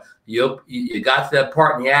guess what? You got to that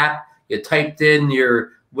part in the app, you typed in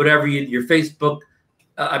your whatever your Facebook,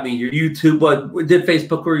 your YouTube. What did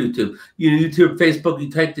Facebook or YouTube? YouTube, Facebook. You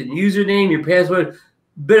typed in username, your password,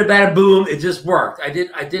 bada boom. It just worked. I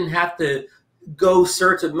didn't have to go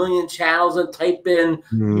search a million channels and type in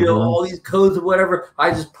you know all these codes or whatever.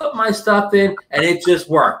 I just put my stuff in, and it just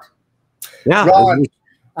worked. Yeah, Ron,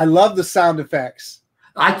 I love the sound effects.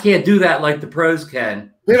 I can't do that like the pros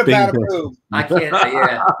can. I can't.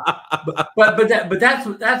 Yeah, but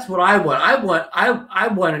that's what I want. I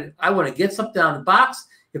want to get something out of the box.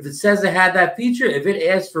 If it says it had that feature, if it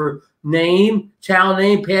asks for name, channel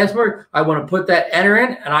name, password, I want to put that enter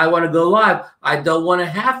in, and I want to go live. I don't want to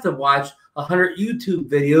have to watch 100 YouTube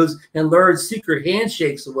videos and learn secret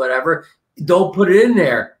handshakes or whatever. Don't put it in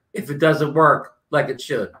there if it doesn't work like it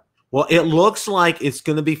should. Well, it looks like it's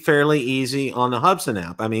going to be fairly easy on the Hubsan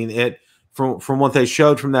app. I mean, from what they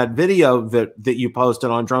showed from that video that you posted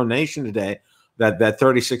on Drone Nation today, that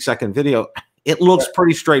 36-second video, it looks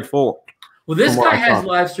pretty straightforward. Well, this guy has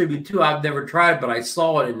live streaming too. I've never tried, but I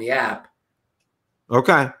saw it in the app.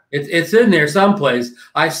 Okay, it's in there someplace.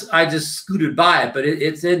 I just scooted by it, but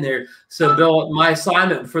it's in there. So, Bill, my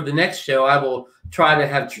assignment for the next show, I will try to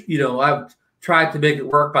have. I've tried to make it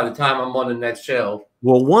work by the time I'm on the next show.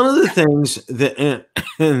 Well, one of the things that,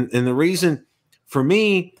 and the reason for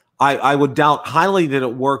me, I would doubt highly that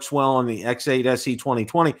it works well on the X8 SE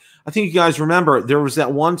 2020. I think you guys remember there was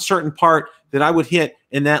that one certain part that I would hit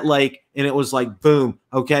in that lake, and it was like boom.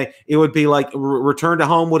 Okay, it would be like return to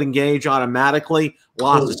home would engage automatically,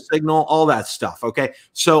 lots of signal, all that stuff. Okay,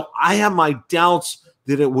 so I have my doubts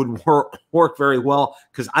that it would work very well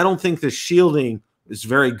because I don't think the shielding is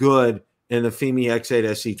very good in the Fimi X8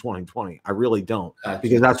 SE 2020. I really don't,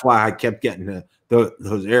 because that's why I kept getting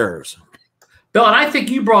those errors. Bill, and I think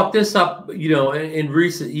you brought this up, you know, in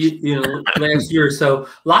recent, last year or so.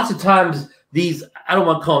 Lots of times these, I don't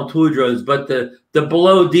want to call them toy drones, but the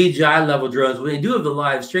below DJI level drones, when they do have the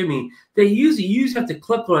live streaming, you just have to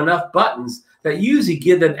click on enough buttons that usually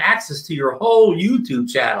give them access to your whole YouTube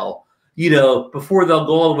channel, you know, before they'll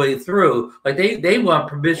go all the way through. Like they want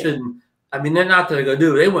permission. I mean, they're not going to go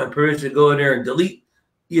do it. They want permission to go in there and delete,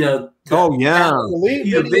 you know. Delete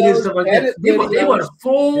videos, stuff like that. They want a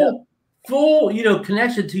full, you know,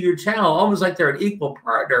 connection to your channel, almost like they're an equal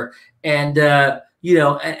partner. And you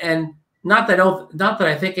know, and not that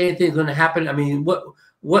I think anything's going to happen. I mean,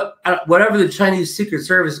 whatever the Chinese Secret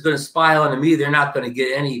Service is going to spy on me, they're not going to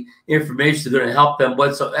get any information that's going to help them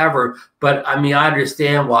whatsoever. But I mean, I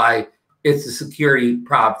understand why it's a security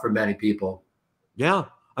problem for many people. Yeah.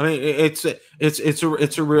 I mean, it's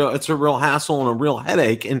a real hassle and a real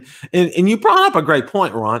headache. And you brought up a great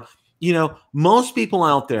point, Ron. You know, most people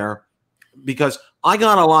out there, because I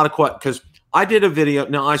got a lot of questions, because I did a video.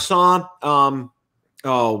 Now I saw,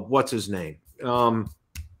 what's his name?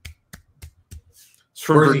 It's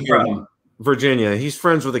from Virginia. He's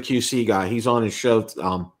friends with a QC guy. He's on his show.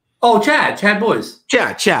 Chad Boys.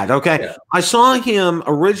 Chad. Okay. Yeah. I saw him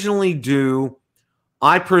originally do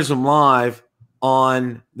iPrism Live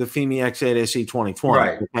on the Fimi X8 SE 2020.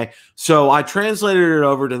 Right. Okay. So I translated it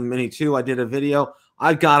over to the Mini 2. I did a video.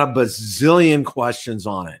 I've got a bazillion questions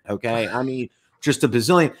on it. Okay. I mean, just a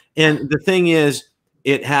bazillion. And the thing is,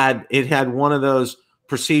 it had one of those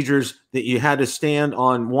procedures that you had to stand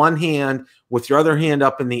on one hand with your other hand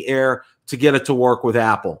up in the air to get it to work with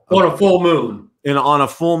Apple. On a full moon. And on a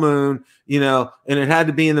full moon, you know, and it had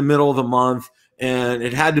to be in the middle of the month. And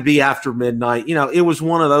it had to be after midnight. You know, it was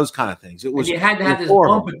one of those kind of things. It was. And you had to have this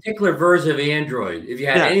one particular version of Android. If you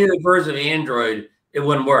had any of the versions of Android, it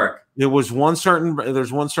wouldn't work. It was one certain.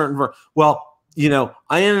 There's one certain. Well, you know,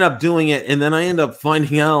 I ended up doing it, and then I ended up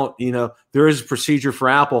finding out, you know, there is a procedure for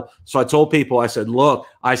Apple. So I told people, I said, look,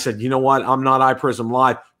 you know what? I'm not iPrism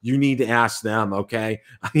Live. You need to ask them, okay?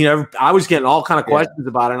 You know, I was getting all kind of questions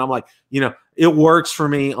about it, and I'm like, you know, it works for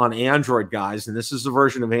me on Android, guys, and this is the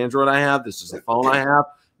version of Android I have. This is the phone I have.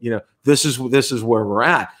 You know, this is where we're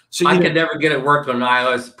at. So I could never get it worked on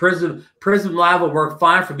iOS. Prism Live will work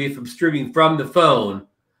fine for me from streaming from the phone,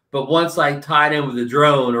 but once I tie it in with a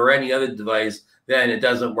drone or any other device, then it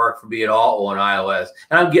doesn't work for me at all on iOS.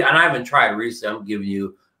 And I haven't tried recently. I'm giving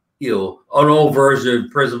you, you know, an old version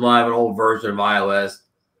of Prism Live, an old version of iOS.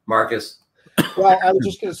 Marcus. Well, I was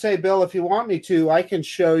just going to say, Bill, if you want me to, I can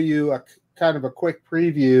show you a kind of a quick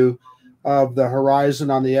preview of the horizon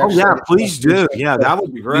on the X8. Oh, yeah, please do. Yeah, that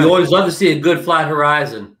would be great. We always love to see a good flat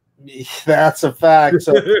horizon. That's a fact.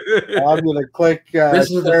 So I'm going to click.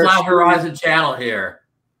 This is the Flat Horizon channel here.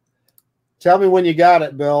 Tell me when you got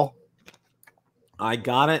it, Bill. I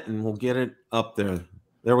got it, and we'll get it up there.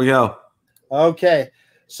 There we go. Okay.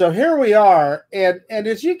 So here we are. And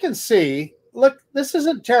as you can see, look, this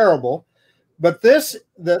isn't terrible, but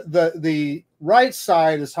the right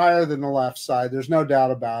side is higher than the left side. There's no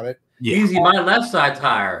doubt about it. Yeah. Easy, my left side's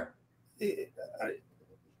higher.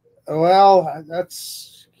 Well,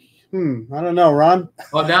 that's I don't know, Ron.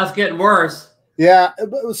 Well, now it's getting worse. Yeah.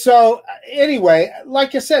 So anyway,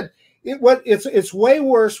 like I said, it's way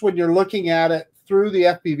worse when you're looking at it through the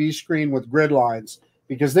FPV screen with grid lines,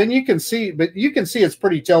 because then you can see, but you can see it's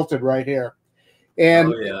pretty tilted right here.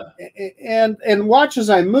 And and watch as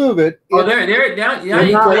I move it. There down. Yeah,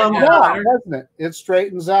 doesn't it? It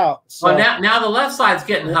straightens out. So now the left side's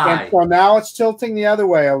getting high. So now it's tilting the other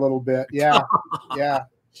way a little bit. Yeah,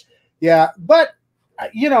 yeah. But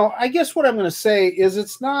you know, I guess what I'm going to say is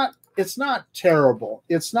it's not terrible.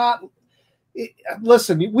 It's not.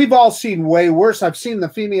 Listen, we've all seen way worse. I've seen the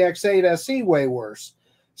Fimi X8 SE way worse.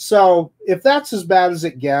 So if that's as bad as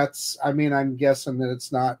it gets, I mean, I'm guessing that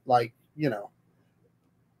it's not like, you know.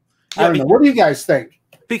 I don't know. What do you guys think?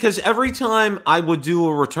 Because every time I would do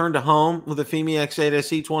a return to home with the Fimi X8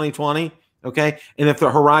 SE 2020, okay, and if the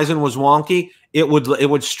horizon was wonky, it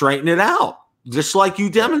would straighten it out, just like you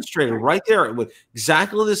demonstrated right there. It would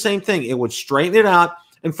exactly the same thing. It would straighten it out,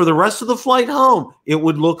 and for the rest of the flight home, it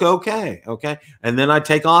would look okay, and then I'd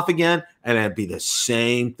take off again, and it'd be the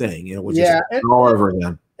same thing. It would just all over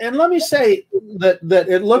again. And let me say that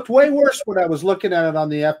it looked way worse when I was looking at it on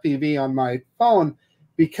the FPV on my phone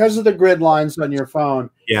because of the grid lines on your phone.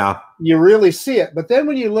 Yeah. You really see it. But then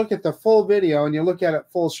when you look at the full video and you look at it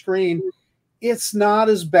full screen, it's not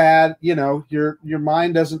as bad. You know, your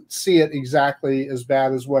mind doesn't see it exactly as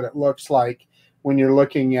bad as what it looks like when you're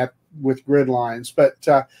looking at with grid lines. But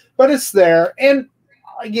it's there. And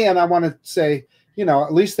again, I want to say, you know,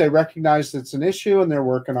 at least they recognize it's an issue and they're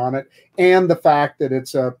working on it. And the fact that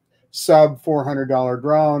it's a sub $400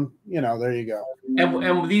 drone, you know, there you go.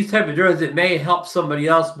 And with these type of drones, it may help somebody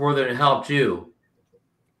else more than it helped you.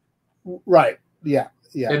 Right. Yeah.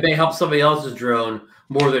 Yeah. It may help somebody else's drone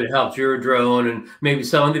more than it helped your drone, and maybe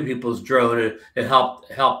some other people's drone. It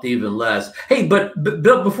helped even less. Hey, but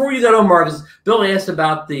Bill, before you got on, Marcus, Bill asked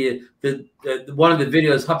about the one of the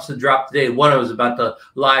videos Hubsan dropped today. One was about the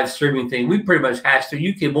live streaming thing. We pretty much hashed it.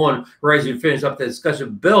 You came on right as you finished up the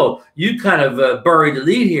discussion. Bill, you kind of buried the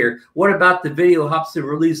lead here. What about the video Hubsan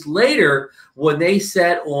released later when they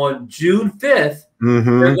said on June 5th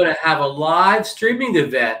they're going to have a live streaming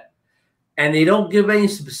event, and they don't give any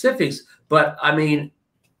specifics, but I mean,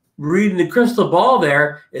 reading the crystal ball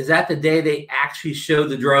there, is that the day they actually show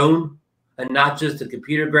the drone and not just a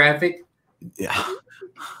computer graphic? Yeah.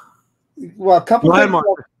 Well, a couple go ahead, things.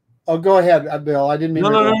 Mark. Oh, go ahead, Bill. I didn't mean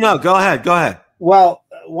No. Go ahead. Go ahead. Well,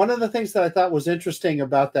 one of the things that I thought was interesting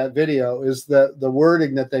about that video is the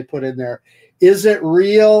wording that they put in there. Is it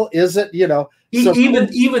real? Is it, you know? So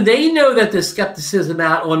Even they know that there's skepticism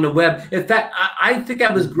out on the web. In fact, I think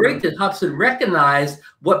that was great that Hubsan recognized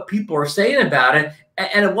what people are saying about it.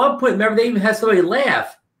 And at one point, remember, they even had somebody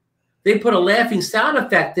laugh. They put a laughing sound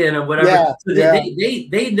effect in or whatever. Yeah, so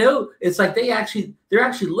they know. It's like they're actually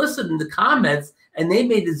listening to comments, and they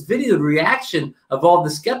made this video reaction of all the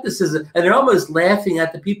skepticism, and they're almost laughing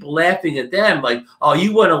at the people laughing at them. Like, oh,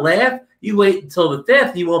 you want to laugh? You wait until the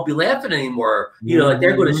 5th, you won't be laughing anymore. You know, like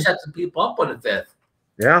they're going to shut some people up on the 5th.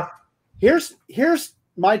 Yeah. Here's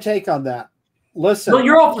my take on that. Listen. Well,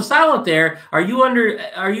 you're awful silent there. Are you under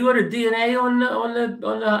DNA on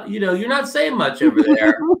the you know, you're not saying much over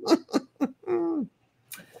there.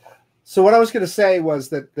 So what I was going to say was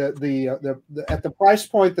that the at the price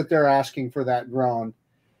point that they're asking for that drone,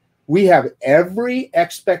 we have every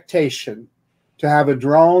expectation to have a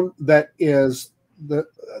drone that is the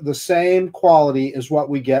same quality as what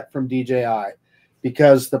we get from DJI,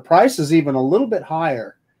 because the price is even a little bit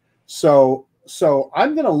higher. So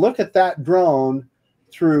I'm going to look at that drone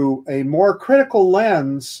through a more critical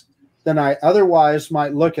lens than I otherwise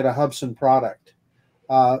might look at a Hubsan product,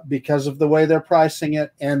 because of the way they're pricing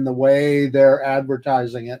it and the way they're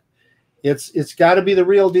advertising it. It's got to be the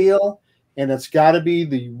real deal, and it's got to be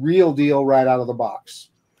the real deal right out of the box.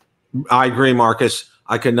 I agree, Marcus.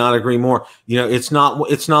 I could not agree more. You know, it's not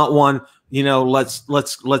one, you know, let's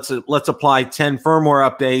apply 10 firmware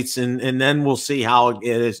updates and then we'll see how it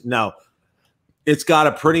is. No, it's got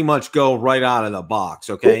to pretty much go right out of the box.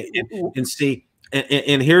 Okay. And see,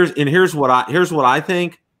 and here's what I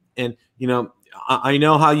think. And, you know, I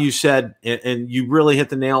know how you said, and you really hit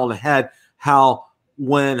the nail on the head, how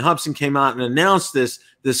when Hubsan came out and announced this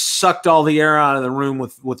sucked all the air out of the room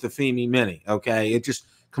with the Fimi Mini. Okay. It just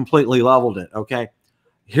completely leveled it. Okay.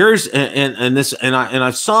 Here's and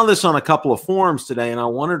I saw this on a couple of forums today, and I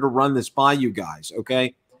wanted to run this by you guys.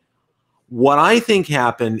 Okay, what I think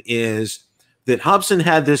happened is that Hubsan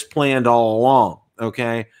had this planned all along.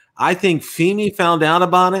 Okay, I think Fimi found out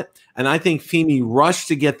about it, and I think Fimi rushed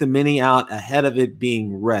to get the Mini out ahead of it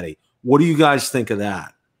being ready. What do you guys think of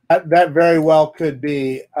that? That very well could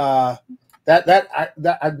be. That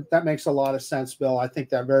makes a lot of sense, Bill. I think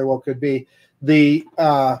that very well could be.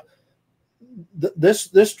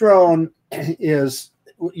 This drone is,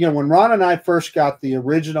 you know, when Ron and I first got the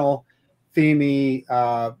original Fimi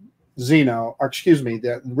Zino, or excuse me,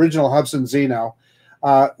 the original Hubsan Zino,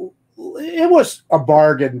 it was a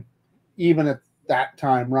bargain even at that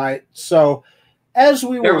time, right? So as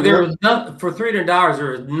we were there was nothing for $300.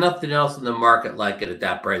 There was nothing else in the market like it at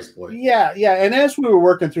that price point. Yeah, and as we were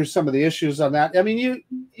working through some of the issues on that, I mean,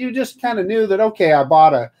 you just kind of knew that, okay, I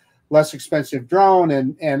bought a less expensive drone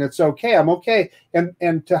and it's okay. I'm okay. And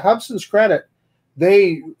to Hubsan's credit,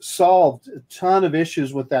 they solved a ton of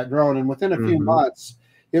issues with that drone, and within a few months,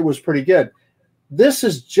 it was pretty good. This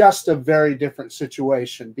is just a very different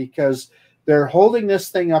situation because they're holding this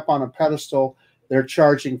thing up on a pedestal. They're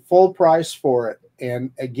charging full price for it.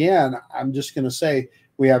 And again, I'm just going to say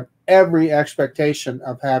we have every expectation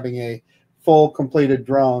of having a full completed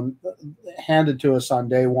drone handed to us on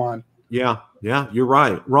day one. Yeah, you're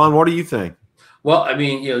right. Ron, what do you think? Well, I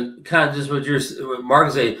mean, kind of just what Mark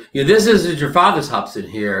is saying. This isn't your father's Hubsan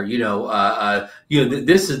here.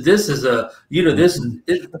 This is a,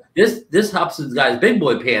 this Hubsan's got his big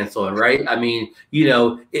boy pants on, right? I mean,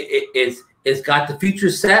 it's got the feature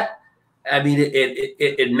set. I mean,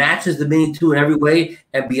 it matches the Mini 2 in every way,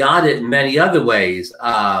 and beyond it in many other ways.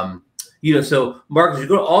 So Marcus, you're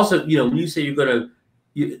going to also, when you say you're going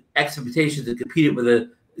to expectations to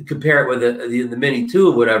compare it with the Mini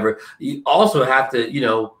 2 or whatever, you also have to,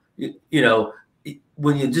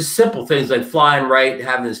 when you just simple things like flying right,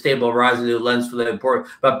 having a stable horizon lens for the important,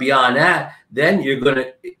 but beyond that, then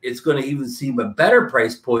it's gonna even seem a better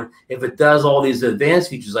price point if it does all these advanced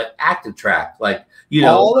features like Active Track, like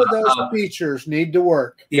all of those features need to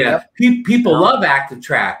work. Yeah, yep. People love Active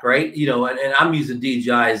Track, right? And I'm using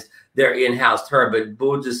DJI's their in-house term, but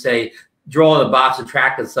we'll just say drawing a box and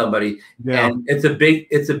tracking somebody, and it's a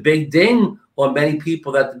big ding on many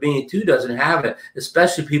people that the Mini 2 doesn't have it,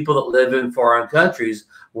 especially people that live in foreign countries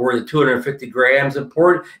where the 250 grams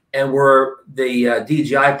important, and where the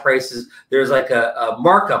DJI prices, there's like a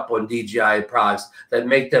markup on DJI products that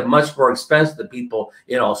make them much more expensive to people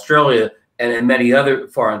in Australia and in many other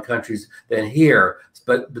foreign countries than here.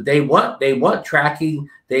 But they want tracking,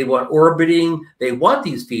 they want orbiting, they want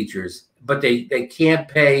these features, but they can't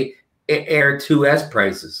pay Air 2S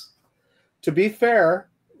prices. To be fair,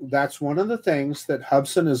 that's one of the things that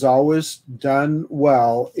Hubsan has always done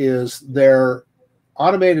well, is their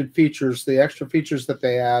automated features, the extra features that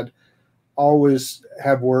they add, always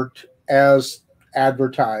have worked as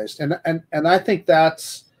advertised. And I think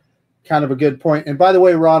that's kind of a good point. And by the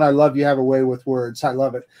way, Ron, I love you have a way with words. I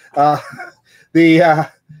love it.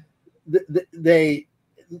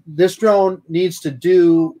 This drone needs to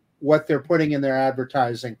do what they're putting in their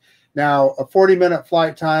advertising. Now, a 40-minute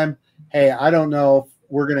flight time, hey, I don't know if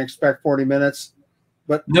we're going to expect 40 minutes,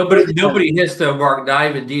 but nobody hits the mark. Not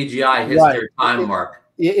even DJI hits their time mark.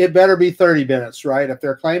 It better be 30 minutes, right? If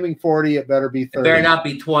they're claiming 40, it better be 30. It better not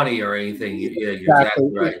be 20 or anything. Yeah, you're exactly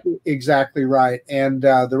right. Exactly right. And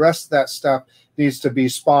the rest of that stuff needs to be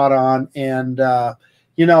spot on. And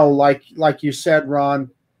like you said, Ron,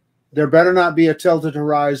 there better not be a tilted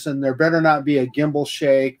horizon. There better not be a gimbal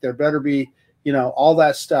shake. There better be, all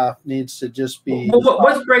that stuff needs to just be. Well,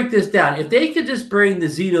 let's break this down. If they could just bring the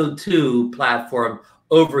Zino 2 platform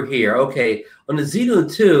over here, okay, on the Zino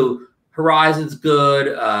 2, horizon's good.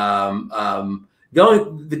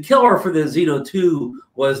 The killer for the Zino 2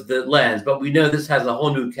 was the lens, but we know this has a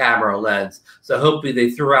whole new camera lens. So hopefully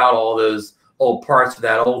they threw out all those old parts of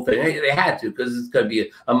that old thing. They had to, because it's going to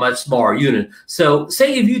be a much smaller unit. So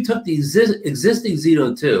say if you took the existing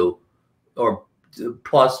Zino 2 or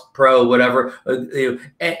Plus Pro, whatever,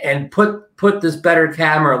 and put this better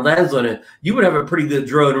camera lens on it, you would have a pretty good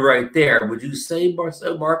drone right there. Would you say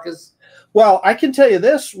so, Marcus? Well, I can tell you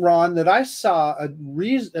this, Ron, that I saw a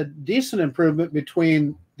decent improvement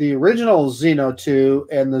between the original Zino 2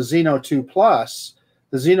 and the Zino 2 Plus.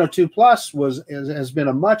 The Zino 2 Plus has been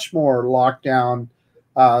a much more lockdown,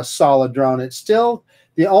 solid drone. It's still,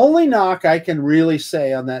 the only knock I can really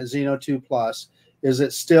say on that Zino 2 Plus is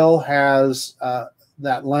it still has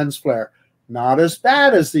that lens flare. Not as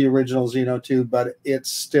bad as the original Zino 2, but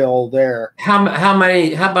it's still there. How about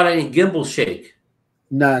any gimbal shake?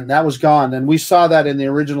 None. That was gone, and we saw that in the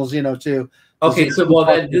original Zino 2. Okay, so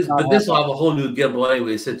this will have a whole new gimbal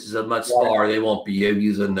anyway, since it's a much smaller. They won't be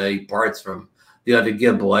using the parts from the other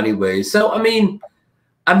gimbal anyway. So I mean,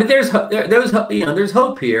 there's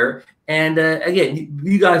hope here. And again,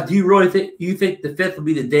 you guys, do you really think the 5th will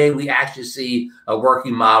be the day we actually see a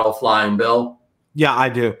working model flying, Bill? Yeah, I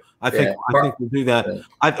do. I think we'll do that.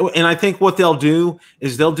 I think what they'll do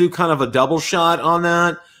is they'll do kind of a double shot on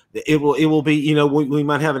that. It will be, we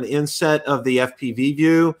might have an inset of the FPV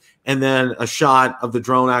view and then a shot of the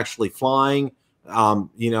drone actually flying.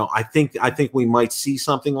 I think we might see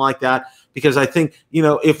something like that, because I think,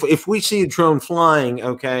 if we see a drone flying,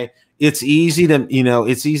 okay, it's easy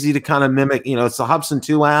to kind of mimic, it's the Hubsan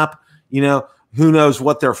 2 app, who knows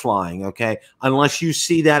what they're flying, okay? Unless you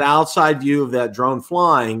see that outside view of that drone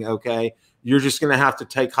flying, okay, you're just going to have to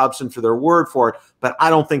take Hubsan for their word for it. But I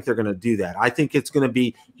don't think they're going to do that. I think it's going to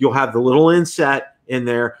be, you'll have the little inset in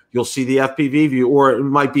there, you'll see the FPV view, or it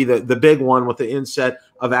might be the big one with the inset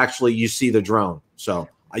of actually you see the drone. So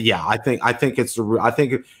yeah, I think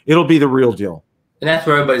it'll be the real deal. And that's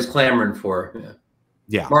what everybody's clamoring for.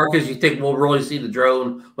 Yeah. Marcus, you think we'll really see the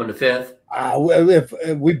drone on the 5th?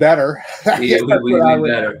 If we better. Yeah, we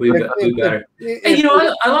better. We better. And you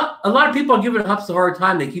know, a lot of people are giving Hubs a hard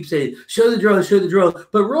time. They keep saying, show the drone, show the drone.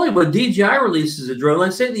 But really, when DJI releases a drone,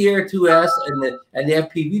 like say the Air 2S and the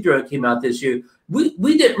FPV drone came out this year,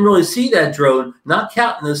 we didn't really see that drone, not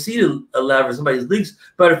counting the C11 or somebody's leaks,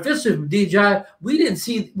 but officially from DJI, we didn't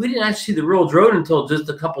actually see the real drone until just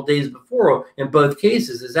a couple days before in both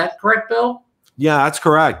cases. Is that correct, Bill? Yeah, that's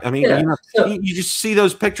correct. I mean, yeah. you know, so, you just see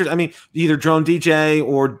those pictures. I mean, either Drone DJ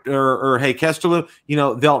or Hey Kesteloo, you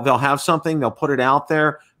know, they'll have something, they'll put it out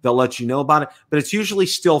there, they'll let you know about it, but it's usually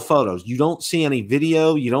still photos. You don't see any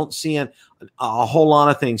video, you don't see a whole lot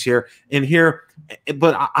of things here. And here,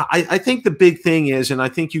 but I think the big thing is, and I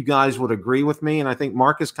think you guys would agree with me, and I think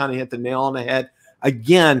Marcus kind of hit the nail on the head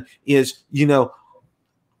again, is, you know,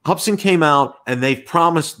 Hubsan came out and they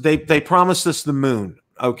promised us the moon.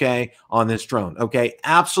 Okay, on this drone. Okay,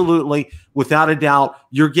 absolutely, without a doubt,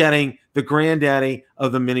 you're getting the granddaddy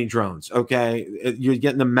of the mini drones. Okay, you're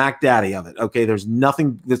getting the Mac Daddy of it. Okay, there's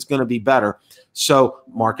nothing that's going to be better. So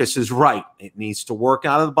Marcus is right. It needs to work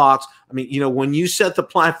out of the box. I mean, you know, when you set the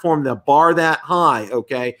platform, the bar that high,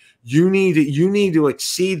 okay, you need to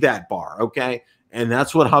exceed that bar. Okay, and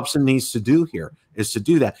that's what Hubsan needs to do here, is to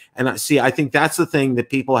do that. And I think that's the thing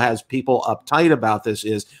that people uptight about this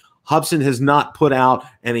is, Hubsan has not put out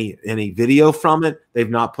any video from it. They've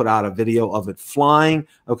not put out a video of it flying.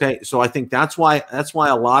 Okay, so I think that's why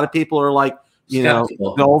a lot of people are like, you know,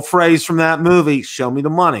 the old phrase from that movie, "Show me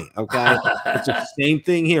the money." Okay, it's the same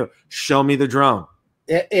thing here. Show me the drone.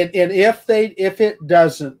 And if it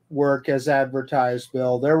doesn't work as advertised,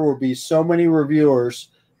 Bill, there will be so many reviewers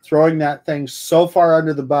throwing that thing so far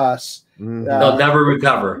under the bus. They'll never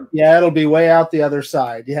recover. Yeah, it'll be way out the other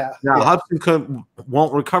side. Yeah. Now, Hubsan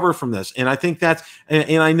won't recover from this. And I think that's,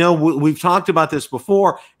 and I know we've talked about this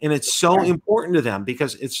before, and it's so important to them,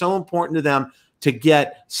 because it's so important to them to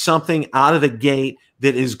get something out of the gate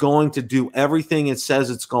that is going to do everything it says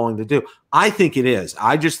it's going to do. I think it is.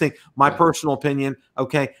 I just think, my personal opinion,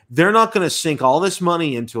 okay, they're not going to sink all this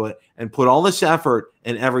money into it and put all this effort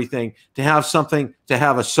and everything to have something, to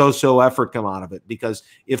have a so-so effort come out of it. Because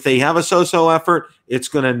if they have a so-so effort, it's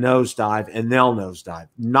going to nosedive, and they'll nosedive.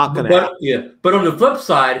 Not going to happen. Yeah, but on the flip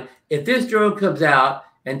side, if this drone comes out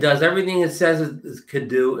and does everything it says it could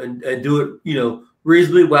do, and do it, you know,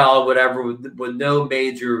 reasonably well, whatever, with no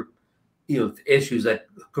major, you know, issues like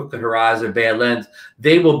crooked horizon or bad lens,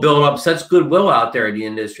 they will build up such goodwill out there in the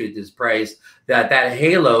industry at this price that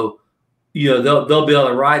halo, you know, they'll be able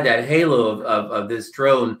to ride that halo of this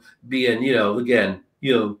drone being, you know, again,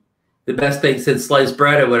 you know, the best thing since sliced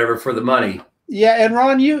bread or whatever for the money. Yeah, and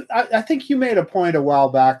Ron, I think you made a point a while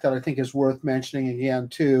back that I think is worth mentioning again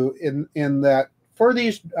too, in that for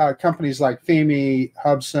these companies like Fimi,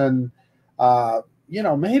 Hubsan, you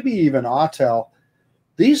know, maybe even Autel,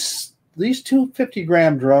 these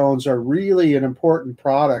 250-gram drones are really an important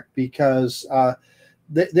product, because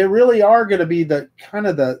they really are going to be the kind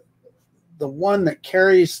of the one that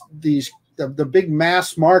carries the big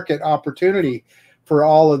mass market opportunity for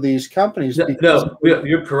all of these companies. No,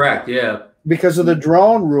 you're correct. Yeah, because of the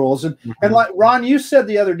drone rules, and like Ron, you said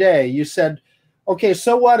the other day, you said, okay,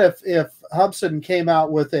 so what if Hubsan came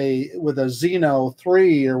out with a Zino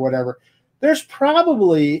 3 or whatever? There's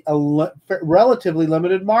probably a relatively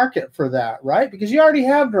limited market for that, right? Because you already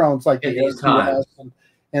have drones like the AliExpress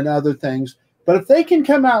and other things. But if they can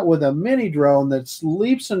come out with a mini drone that's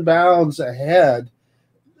leaps and bounds ahead,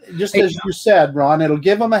 just as you said, Ron, it'll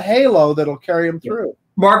give them a halo that'll carry them through.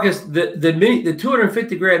 Marcus, the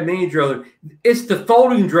 250-gram mini drone, it's the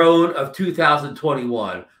folding drone of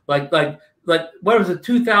 2021. Like what was it,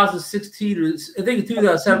 2016 or I think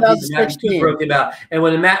 2017 the Mavic 2 Pro came out, and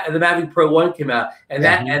when the Mavic Pro 1 came out, and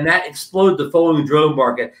that exploded the folding drone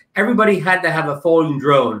market. Everybody had to have a folding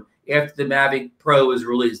drone after the Mavic Pro was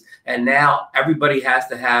released, and now everybody has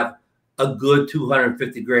to have a good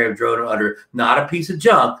 250-gram drone under, not a piece of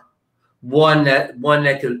junk, one that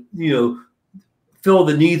could, you know, fill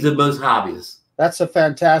the needs of most hobbyists. That's a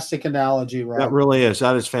fantastic analogy, Ron. That really is.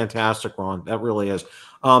 That is fantastic, Ron. That really is.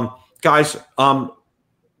 Guys,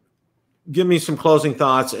 give me some closing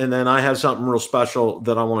thoughts, and then I have something real special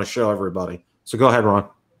that I want to show everybody. So go ahead, Ron.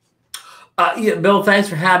 Yeah, Bill, thanks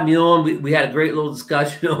for having me on. We had a great little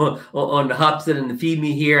discussion on the Hubsan and the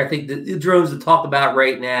Fimi here. I think the drones to talk about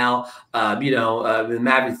right now, you know, the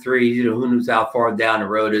Mavic 3, you know, who knows how far down the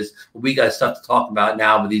road is. We got stuff to talk about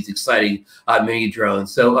now with these exciting mini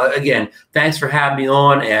drones. So, again, thanks for having me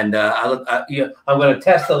on. And you know, I'm going to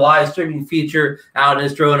test the live streaming feature out in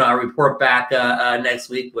this drone. I'll report back next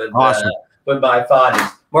week with my findings.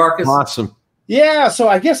 Marcus? Awesome. Yeah, so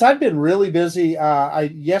I guess I've been really busy.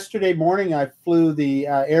 Yesterday morning I flew the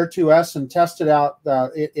Air 2S and tested out.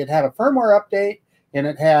 It had a firmware update and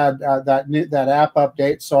it had that app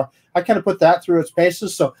update. So I kind of put that through its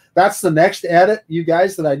paces. So that's the next edit, you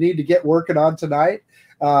guys, that I need to get working on tonight.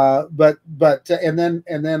 And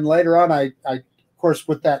then later on, I of course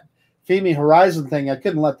with that Fimi Horizon thing, I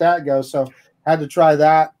couldn't let that go. So I had to try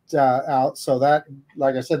that out. So that,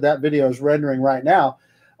 like I said, that video is rendering right now.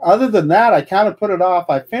 Other than that, I kind of put it off.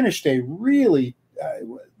 I finished a really,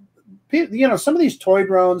 some of these toy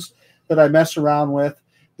drones that I mess around with,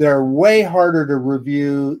 they're way harder to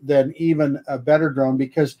review than even a better drone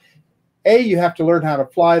because A, you have to learn how to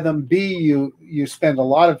fly them. B, you spend a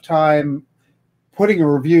lot of time putting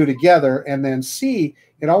a review together. And then C,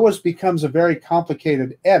 it always becomes a very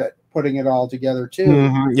complicated edit, putting it all together too.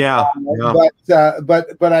 Mm-hmm. Yeah.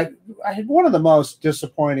 But I had one of the most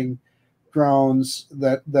disappointing drones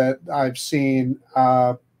that I've seen.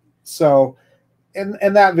 So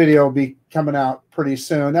that video will be coming out pretty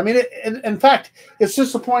soon. I mean, in fact, it's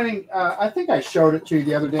disappointing. I think I showed it to you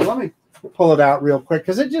the other day. Let me pull it out real quick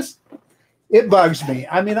because it bugs me.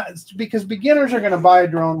 I mean, because beginners are going to buy a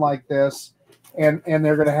drone like this and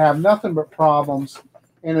they're going to have nothing but problems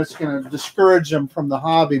and it's going to discourage them from the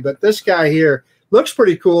hobby. But this guy here looks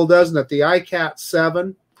pretty cool, doesn't it? The iCat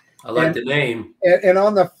 7. I like the name. And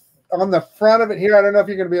on the front of it here, I don't know if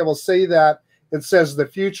you're going to be able to see that. It says the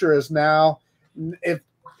future is now. It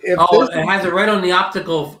has it right on the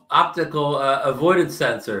optical avoidance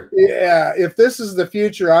sensor. Yeah, if this is the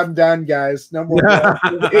future, I'm done, guys. No more.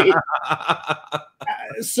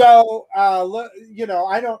 So, I'll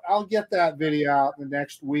get that video out in the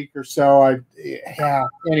next week or so.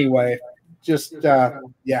 Anyway, just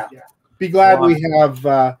be glad we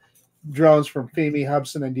have drones from Fimi,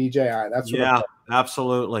 Hubsan, and DJI. That's what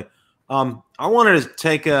absolutely. I wanted to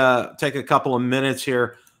take a couple of minutes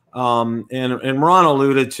here, and Ron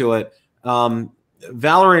alluded to it.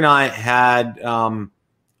 Valerie and I had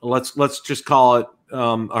let's just call it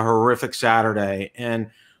a horrific Saturday,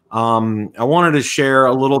 and I wanted to share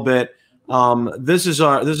a little bit. This is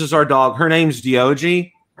our dog. Her name's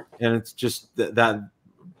Dioji, and it's just that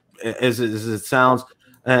as it sounds.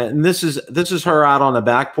 And this is her out on the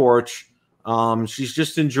back porch. She's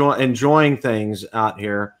just enjoying things out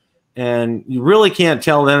here. And you really can't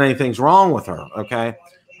tell that anything's wrong with her, okay?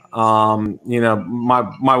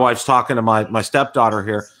 My wife's talking to my stepdaughter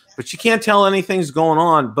here, but she can't tell anything's going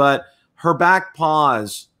on. But her back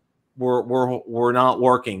paws were not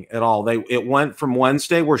working at all. It went from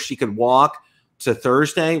Wednesday where she could walk to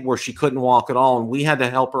Thursday where she couldn't walk at all, and we had to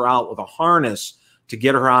help her out with a harness to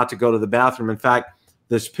get her out to go to the bathroom. In fact,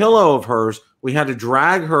 this pillow of hers, we had to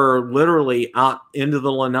drag her literally out into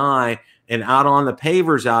the lanai and out on the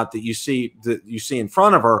pavers out that you see in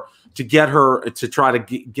front of her to get her to try to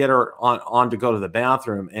get her on to go to the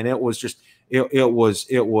bathroom. And it was just it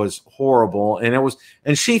was horrible.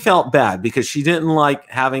 And she felt bad because she didn't like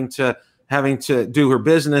having to do her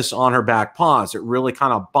business on her back paws. It really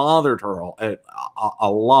kind of bothered her a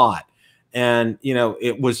lot. And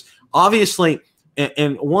it was obviously,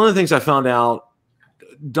 and one of the things I found out,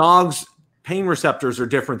 dogs' pain receptors are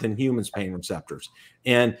different than humans' pain receptors.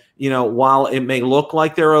 And, while it may look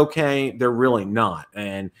like they're okay, they're really not.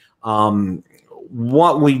 And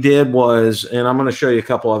what we did was, and I'm going to show you a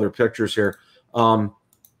couple other pictures here.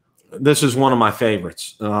 This is one of my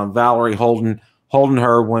favorites. Valerie holding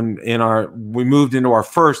her when we moved into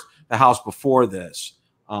the house before this.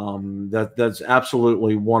 That's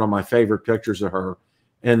absolutely one of my favorite pictures of her.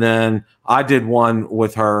 And then I did one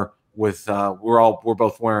with her with we're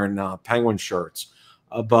both wearing penguin shirts.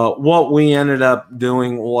 But what we ended up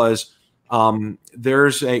doing was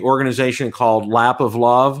there's an organization called Lap of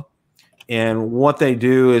Love, and what they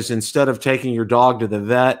do is instead of taking your dog to the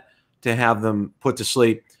vet to have them put to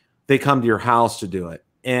sleep, they come to your house to do it.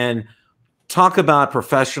 And talk about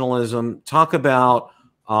professionalism, talk about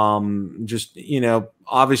just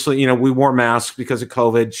obviously we wore masks because of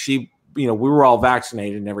COVID. We were all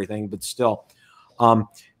vaccinated and everything, but still.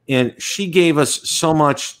 And she gave us so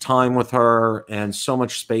much time with her and so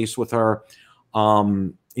much space with her.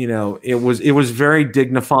 It was very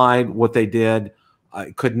dignified what they did.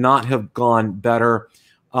 It could not have gone better.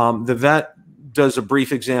 The vet does a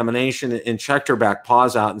brief examination and checked her back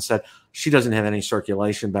paws out and said she doesn't have any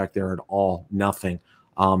circulation back there at all, nothing.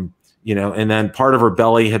 And then part of her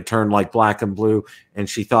belly had turned like black and blue, and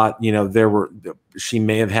she thought she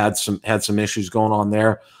may have had some issues going on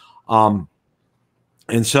there.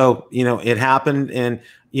 And so, it happened, and,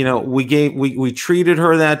 we treated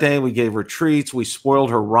her that day. We gave her treats. We spoiled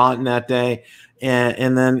her rotten that day.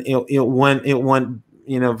 And then it went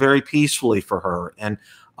very peacefully for her. And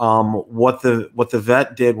what the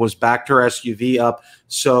vet did was backed her SUV up.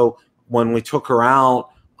 So when we took her out,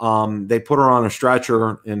 they put her on a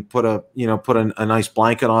stretcher and put a nice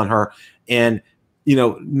blanket on her. And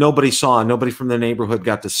nobody from the neighborhood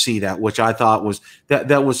got to see that, which I thought was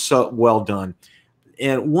that was so well done.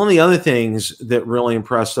 And one of the other things that really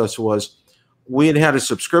impressed us was we had a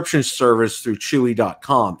subscription service through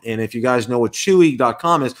Chewy.com. And if you guys know what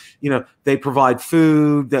Chewy.com is, they provide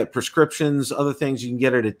food, that prescriptions, other things you can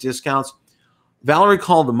get it at discounts. Valerie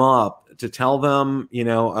called them up to tell them,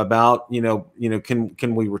 about,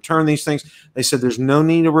 can we return these things? They said, there's no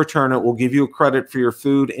need to return it. We'll give you a credit for your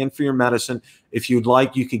food and for your medicine. If you'd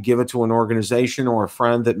like, you could give it to an organization or a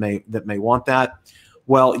friend that may want that.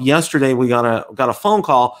 Well, yesterday we got a phone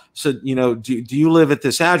call, said, do you live at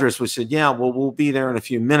this address? We said, yeah, well, we'll be there in a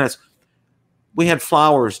few minutes. We had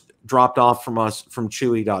flowers dropped off from us from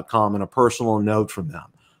Chewy.com and a personal note from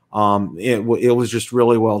them. It was just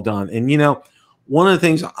really well done. And, one of the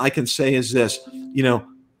things I can say is this,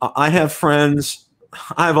 I have friends,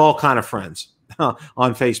 I have all kind of friends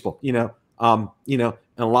on Facebook, and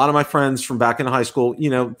a lot of my friends from back in high school,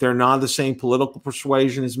 they're not the same political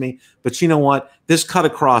persuasion as me, but you know what? This cut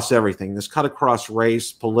across everything. This cut across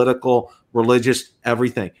race, political, religious,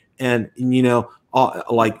 everything. And,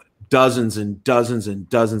 like dozens and dozens and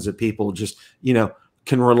dozens of people just,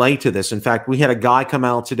 can relate to this. In fact, we had a guy come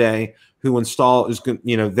out today who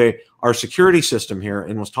our security system here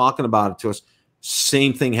and was talking about it to us.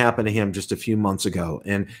 Same thing happened to him just a few months ago.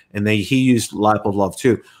 And he used Lap of Love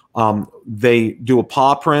too. They do a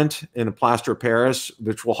paw print in a plaster of Paris,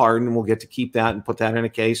 which will harden, and we'll get to keep that and put that in a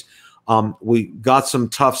case. We got some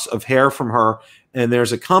tufts of hair from her, and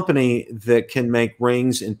there's a company that can make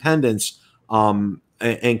rings and pendants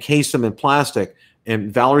and case them in plastic.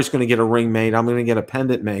 And Valerie's going to get a ring made. I'm going to get a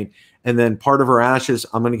pendant made. And then part of her ashes,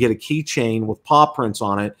 I'm going to get a keychain with paw prints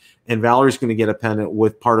on it. And Valerie's going to get a pendant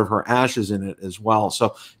with part of her ashes in it as well.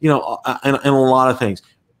 So, and a lot of things,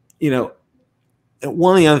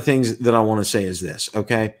 one of the other things that I want to say is this,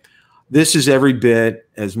 okay? This is every bit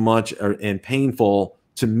as much and painful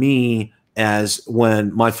to me as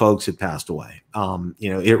when my folks had passed away.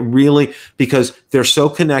 It really, because they're so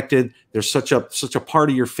connected, they're such a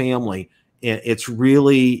part of your family. And it's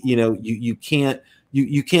really, you can't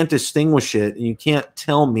distinguish it, and you can't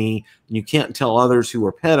tell me, and you can't tell others who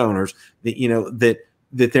are pet owners that,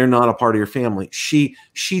 that they're not a part of your family.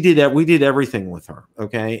 We did everything with her.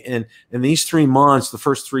 Okay. And in these 3 months, the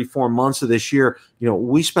first 3-4 months of this year,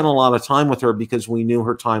 we spent a lot of time with her because we knew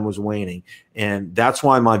her time was waning. And that's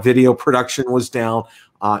why my video production was down.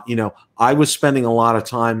 I was spending a lot of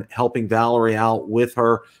time helping Valerie out with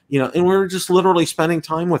her, and we were just literally spending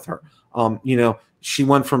time with her. She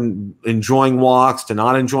went from enjoying walks to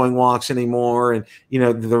not enjoying walks anymore. And,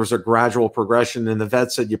 there was a gradual progression, and the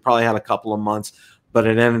vet said you probably had a couple of months, but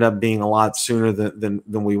it ended up being a lot sooner than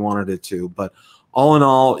we wanted it to. But all in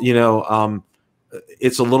all,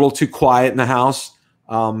 it's a little too quiet in the house,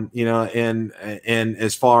 and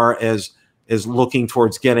as far as looking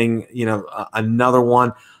towards getting, another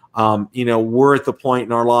one, we're at the point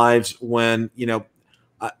in our lives when,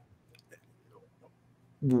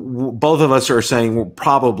 both of us are saying we're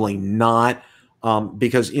probably not,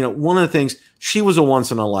 because, one of the things, she was a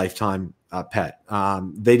once in a lifetime pet.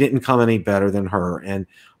 They didn't come any better than her. And,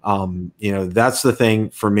 that's the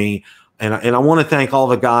thing for me. And I want to thank all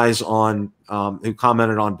the guys on, who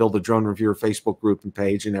commented on Build a Drone Reviewer Facebook group and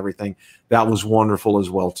page and everything. That was wonderful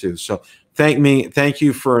as well too. So thank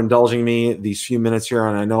you for indulging me these few minutes here.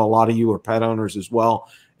 And I know a lot of you are pet owners as well.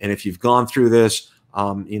 And if you've gone through this,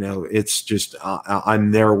 it's just,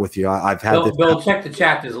 I'm there with you. I've had Bill, check the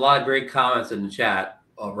chat. There's a lot of great comments in the chat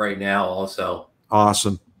right now also.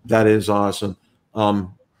 Awesome. That is awesome.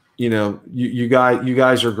 You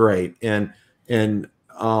guys are great. And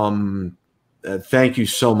thank you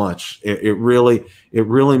so much. It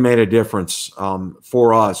really made a difference,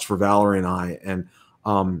 for us, for Valerie and I. And,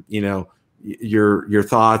 your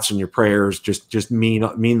thoughts and your prayers just mean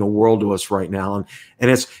the world to us right now. And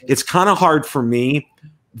it's kind of hard for me.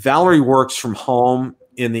 Valerie works from home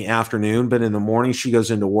in the afternoon, but in the morning she goes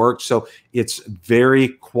into work. So it's very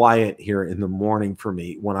quiet here in the morning for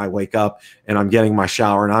me when I wake up and I'm getting my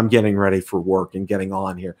shower and I'm getting ready for work and getting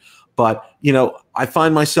on here. But, I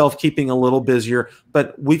find myself keeping a little busier,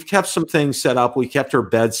 but we've kept some things set up. We kept her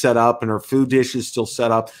bed set up and her food dish is still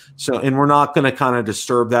set up. So, and we're not going to kind of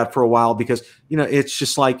disturb that for a while because, it's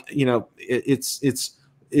just like,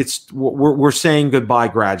 we're saying goodbye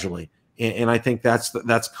gradually. And I think that's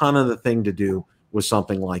kind of the thing to do with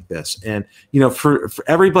something like this. And, for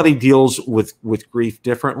everybody deals with grief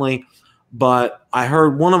differently. But I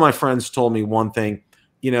heard one of my friends told me one thing,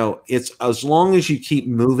 you know, it's as long as you keep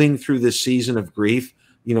moving through this season of grief,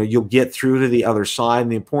 you know, you'll get through to the other side.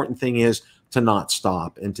 And the important thing is to not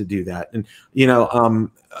stop and to do that. And, you know,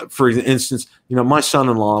 for instance, you know, my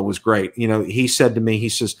son-in-law was great. You know, he said to me, he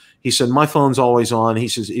said, my phone's always on. He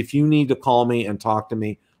says, if you need to call me and talk to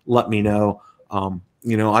me, let me know.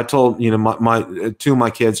 You know, I told, you know, my two of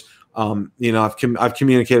my kids, you know, I've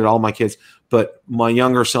communicated all my kids, but my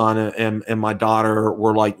younger son and my daughter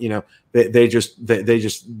were like, you know, they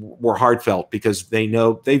just were heartfelt because they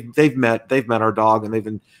know they've met our dog and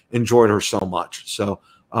they've enjoyed her so much. So,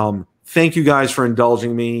 thank you guys for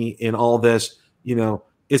indulging me in all this. You know,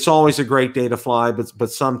 it's always a great day to fly,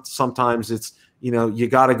 but sometimes it's, you know, you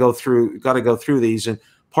got to go through these. And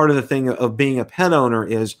part of the thing of being a pet owner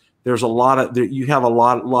is there's you have a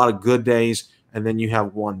lot of good days, and then you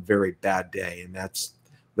have one very bad day, and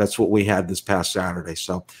that's what we had this past Saturday.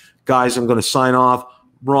 So, guys, I'm going to sign off.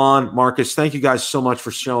 Ron, Marcus, thank you guys so much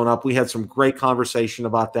for showing up. We had some great conversation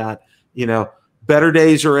about that. You know, better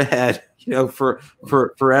days are ahead, you know,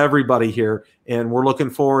 for everybody here, and we're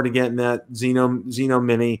looking forward to getting that Zino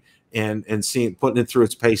Mini and putting it through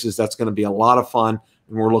its paces. That's going to be a lot of fun,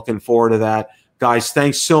 and we're looking forward to that. Guys,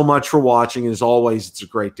 thanks so much for watching. As always, it's a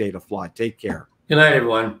great day to fly. Take care. Good night,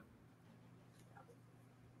 everyone.